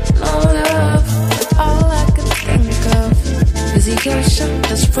 No love, but all I can think of is the ocean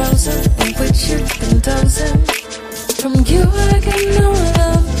that's frozen in which you've been dozing. From you I get no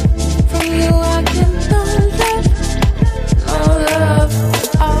love, from you I get no love. No love,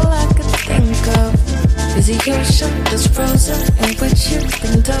 but all I can think of is the ocean that's frozen in which you've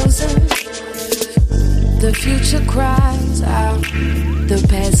been dozing. The future cries out, the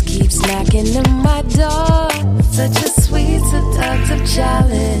past keeps knocking in my door. Such a sweet, seductive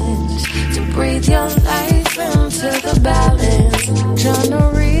challenge to breathe your life into the balance.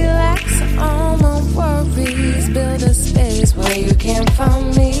 Tryna relax all my worries, build a space where you can't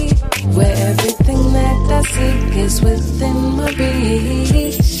find me, where everything that I seek is within my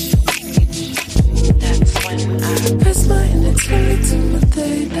reach. That's when I press my index finger to my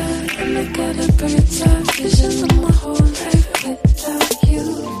third eye, and I got a bird's eye vision of my whole life without you.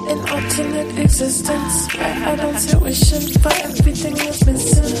 An alternate existence where I don't tuition for everything that's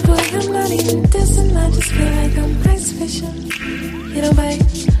missing. Boy, I'm not even dissing, I just feel like I'm ice fishing. You know, babe,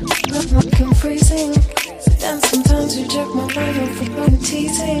 I'm looking freezing. Then sometimes you jerk my mind over from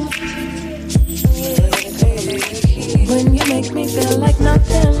teasing. When you make me feel like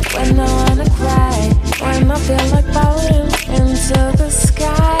nothing, when I wanna cry, when I feel like falling into the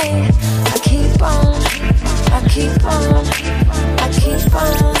sky, I keep on, I keep on, I keep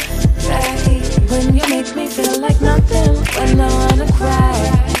on. When you make me feel like nothing, when I wanna cry,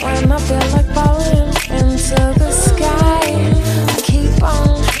 when I feel like falling into the sky, I keep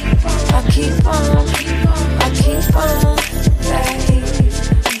on, I keep on, I keep on,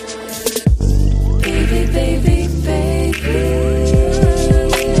 baby, baby, baby.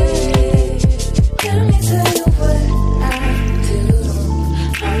 Let me tell you what I do.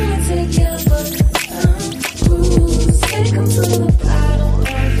 I'ma take your book on cruise, take 'em to the bottom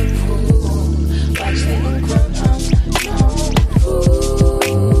of the pool. Watch the ink run on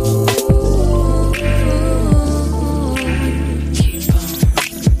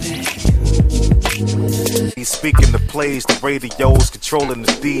He's speaking the plays, the radios, controlling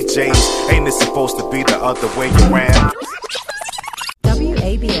the DJs. Ain't it supposed to be the other way around?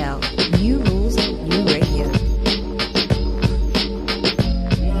 WABL, New Rules, New Radio.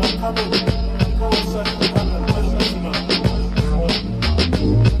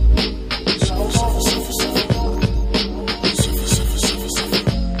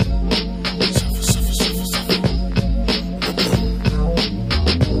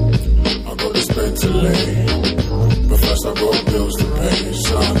 But first I got bills to pay,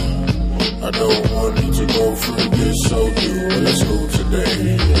 son. I don't want you to go through this, so you let's go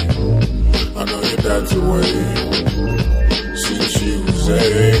today. I know your dad's away since you was 8,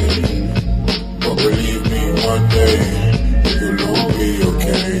 but believe me, one day you'll all be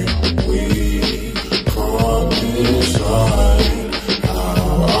okay. We can't decide how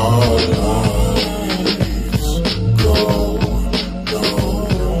our lives go.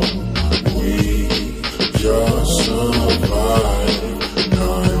 Just survive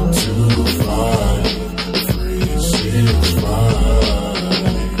 9 to 5, 3, 6, 5.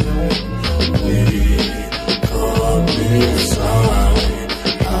 We can't decide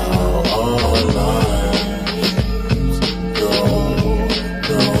how our lives go.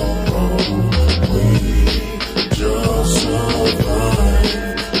 We just survive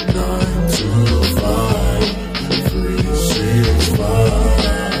 9 to 5, 3, 6, 5.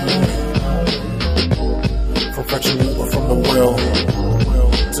 Fetching water from the well,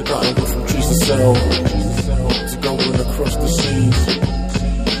 to cutting wood from trees to sell, to going across the seas,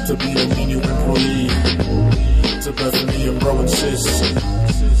 to be the menial employee, to Bethany and bro and sis.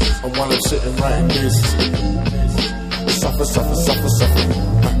 And while I'm sitting writing this, suffer.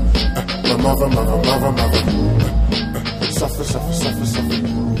 My mother, suffer, suffer, suffer, suffer.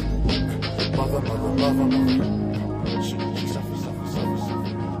 Mother, mother, mother, mother. She suffer, suffer, suffer, suffer.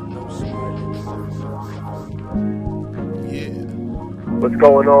 No smiling. Yeah. What's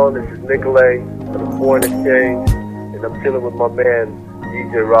going on? This is Nicolay of the Foreign Exchange, and I'm chilling with my man,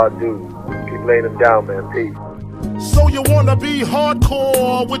 DJ Radu. Keep laying him down, man. Peace. So you wanna be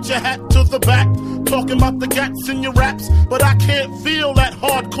hardcore with your hat to the back, talking about the gats in your raps, but I can't feel that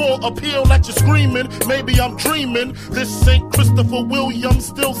hardcore appeal that you're screaming. Maybe I'm dreaming. This ain't Christopher Williams.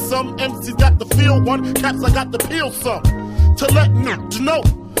 Still some MCs got the feel one, caps I got the peel some. To let you know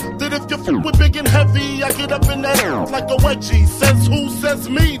that if you f with big and heavy, I get up in that like a wedgie. Says who? Says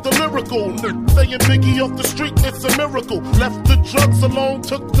me, the lyrical. Saying Biggie off the street, it's a miracle. Left the drugs alone,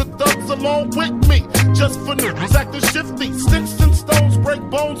 took the thugs along with me. Just for niggas acting shifty. Sticks and stones break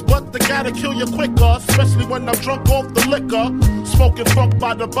bones, but they gotta kill you quicker. Especially when I'm drunk off the liquor. Smoking funk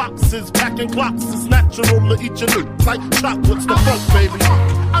by the boxes, packing clocks. It's natural to eat your niggas like chocolates. The funk, baby.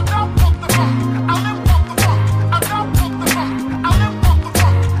 I don't fuck the funk. I live fuck the funk. I don't fuck the funk. I live fuck the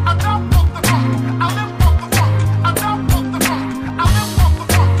funk. I don't fuck the funk. I live fuck the funk. I don't fuck the funk. I live fuck the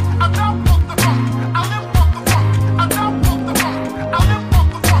funk. I don't fuck the funk. I live fuck the funk. I don't fuck the funk. I live fuck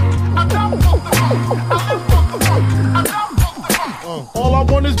the funk. I don't fuck the funk. I live fuck the funk. I don't fuck the funk. All I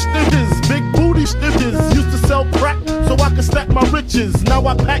want is stitches, big booty stitches. Used to sell crack so I could stack my riches. Now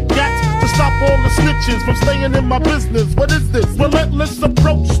I pack gats to stop all the snitches from staying in my business. What is this? Relentless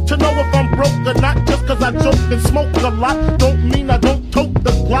approach to know if I'm broke or not. Just cause I joke and smoke a lot don't mean I don't tote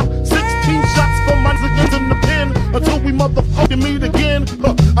the Glock. 16 shots for my niggas in the pen until we motherfucking meet again.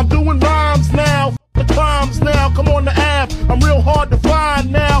 I'm doing rhymes now, the crimes now. Come on the Ave, I'm real hard to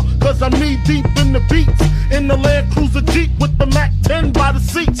find now, cause I'm knee deep in the beats. In the Land Cruiser Jeep with the Mac 10 by the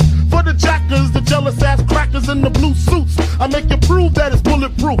seats. For the jackers, the jealous ass crackers in the blue suits, I make you prove that it's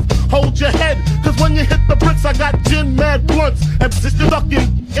bulletproof. Hold your head, cause when you hit the bricks, I got gin, mad blunts, and sister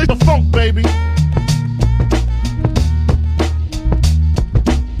ducking. It's the funk, baby.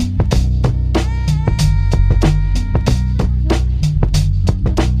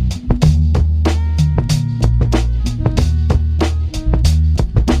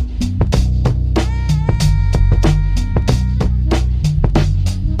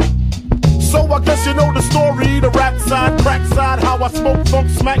 You know the story, the rap side, crack side, how I smoke funk,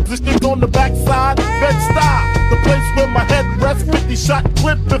 smack this shit on the backside. Bed-Stuy, the place where my head rests. 50 shot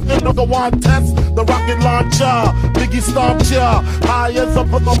clip if they know the one test. The rocket launcher, Biggie stomped ya, high as a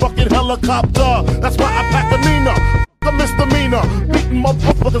fucking helicopter. That's why I pack a Nina, a misdemeanor, beating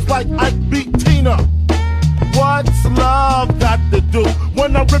motherfuckers like Ike beat Tina. What's love got to do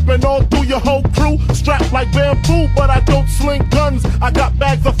when I'm ripping all through your whole crew? Strapped like bamboo, but I don't sling guns. I got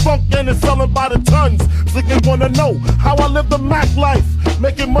bags of funk and it's selling by the tons. So they wanna know how I live the Mac life,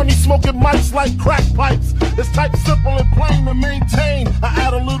 making money smoking mics like crack pipes. It's type simple and plain to maintain. I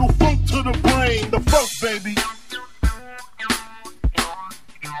add a little funk to the brain, the funk, baby.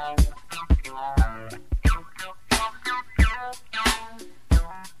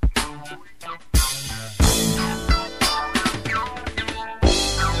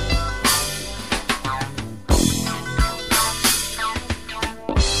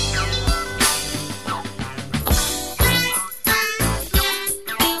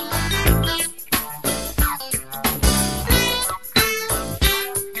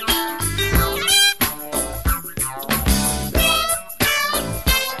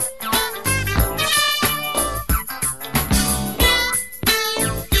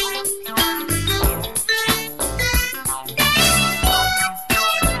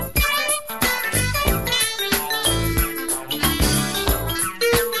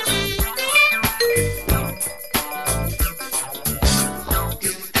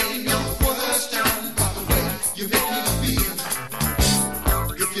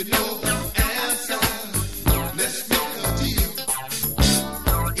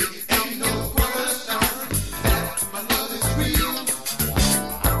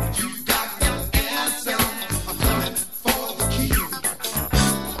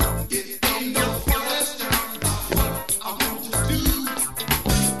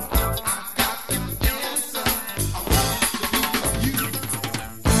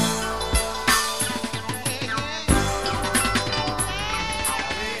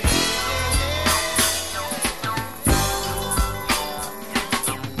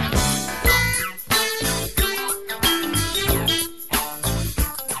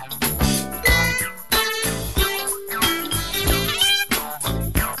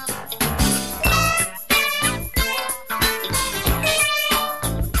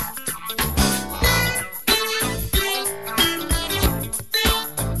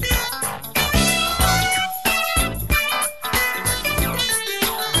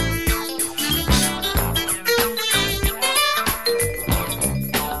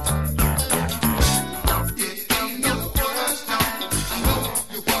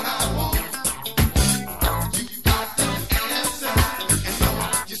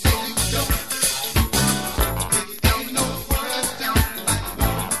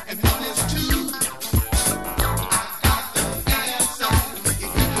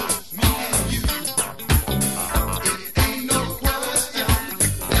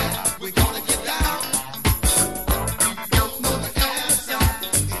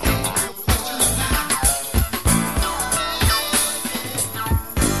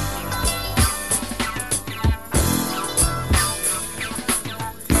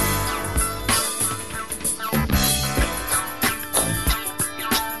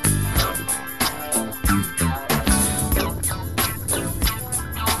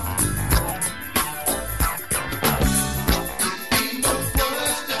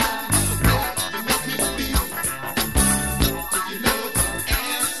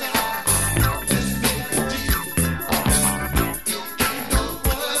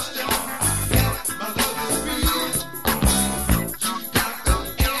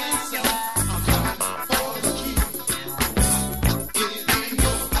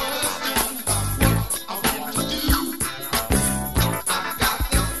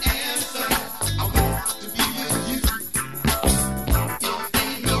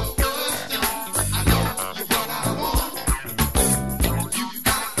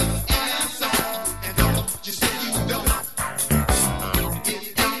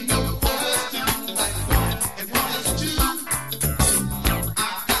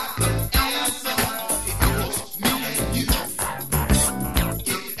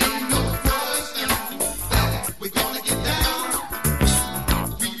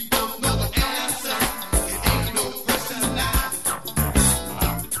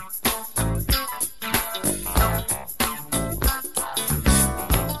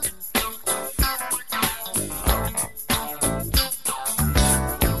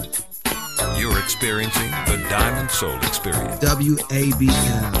 experiencing the Diamond Soul Experience.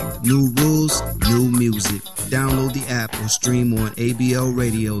 WABL. New rules, new music. Download the app or stream on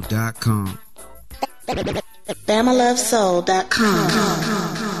ablradio.com. BamaLoveSoul.com.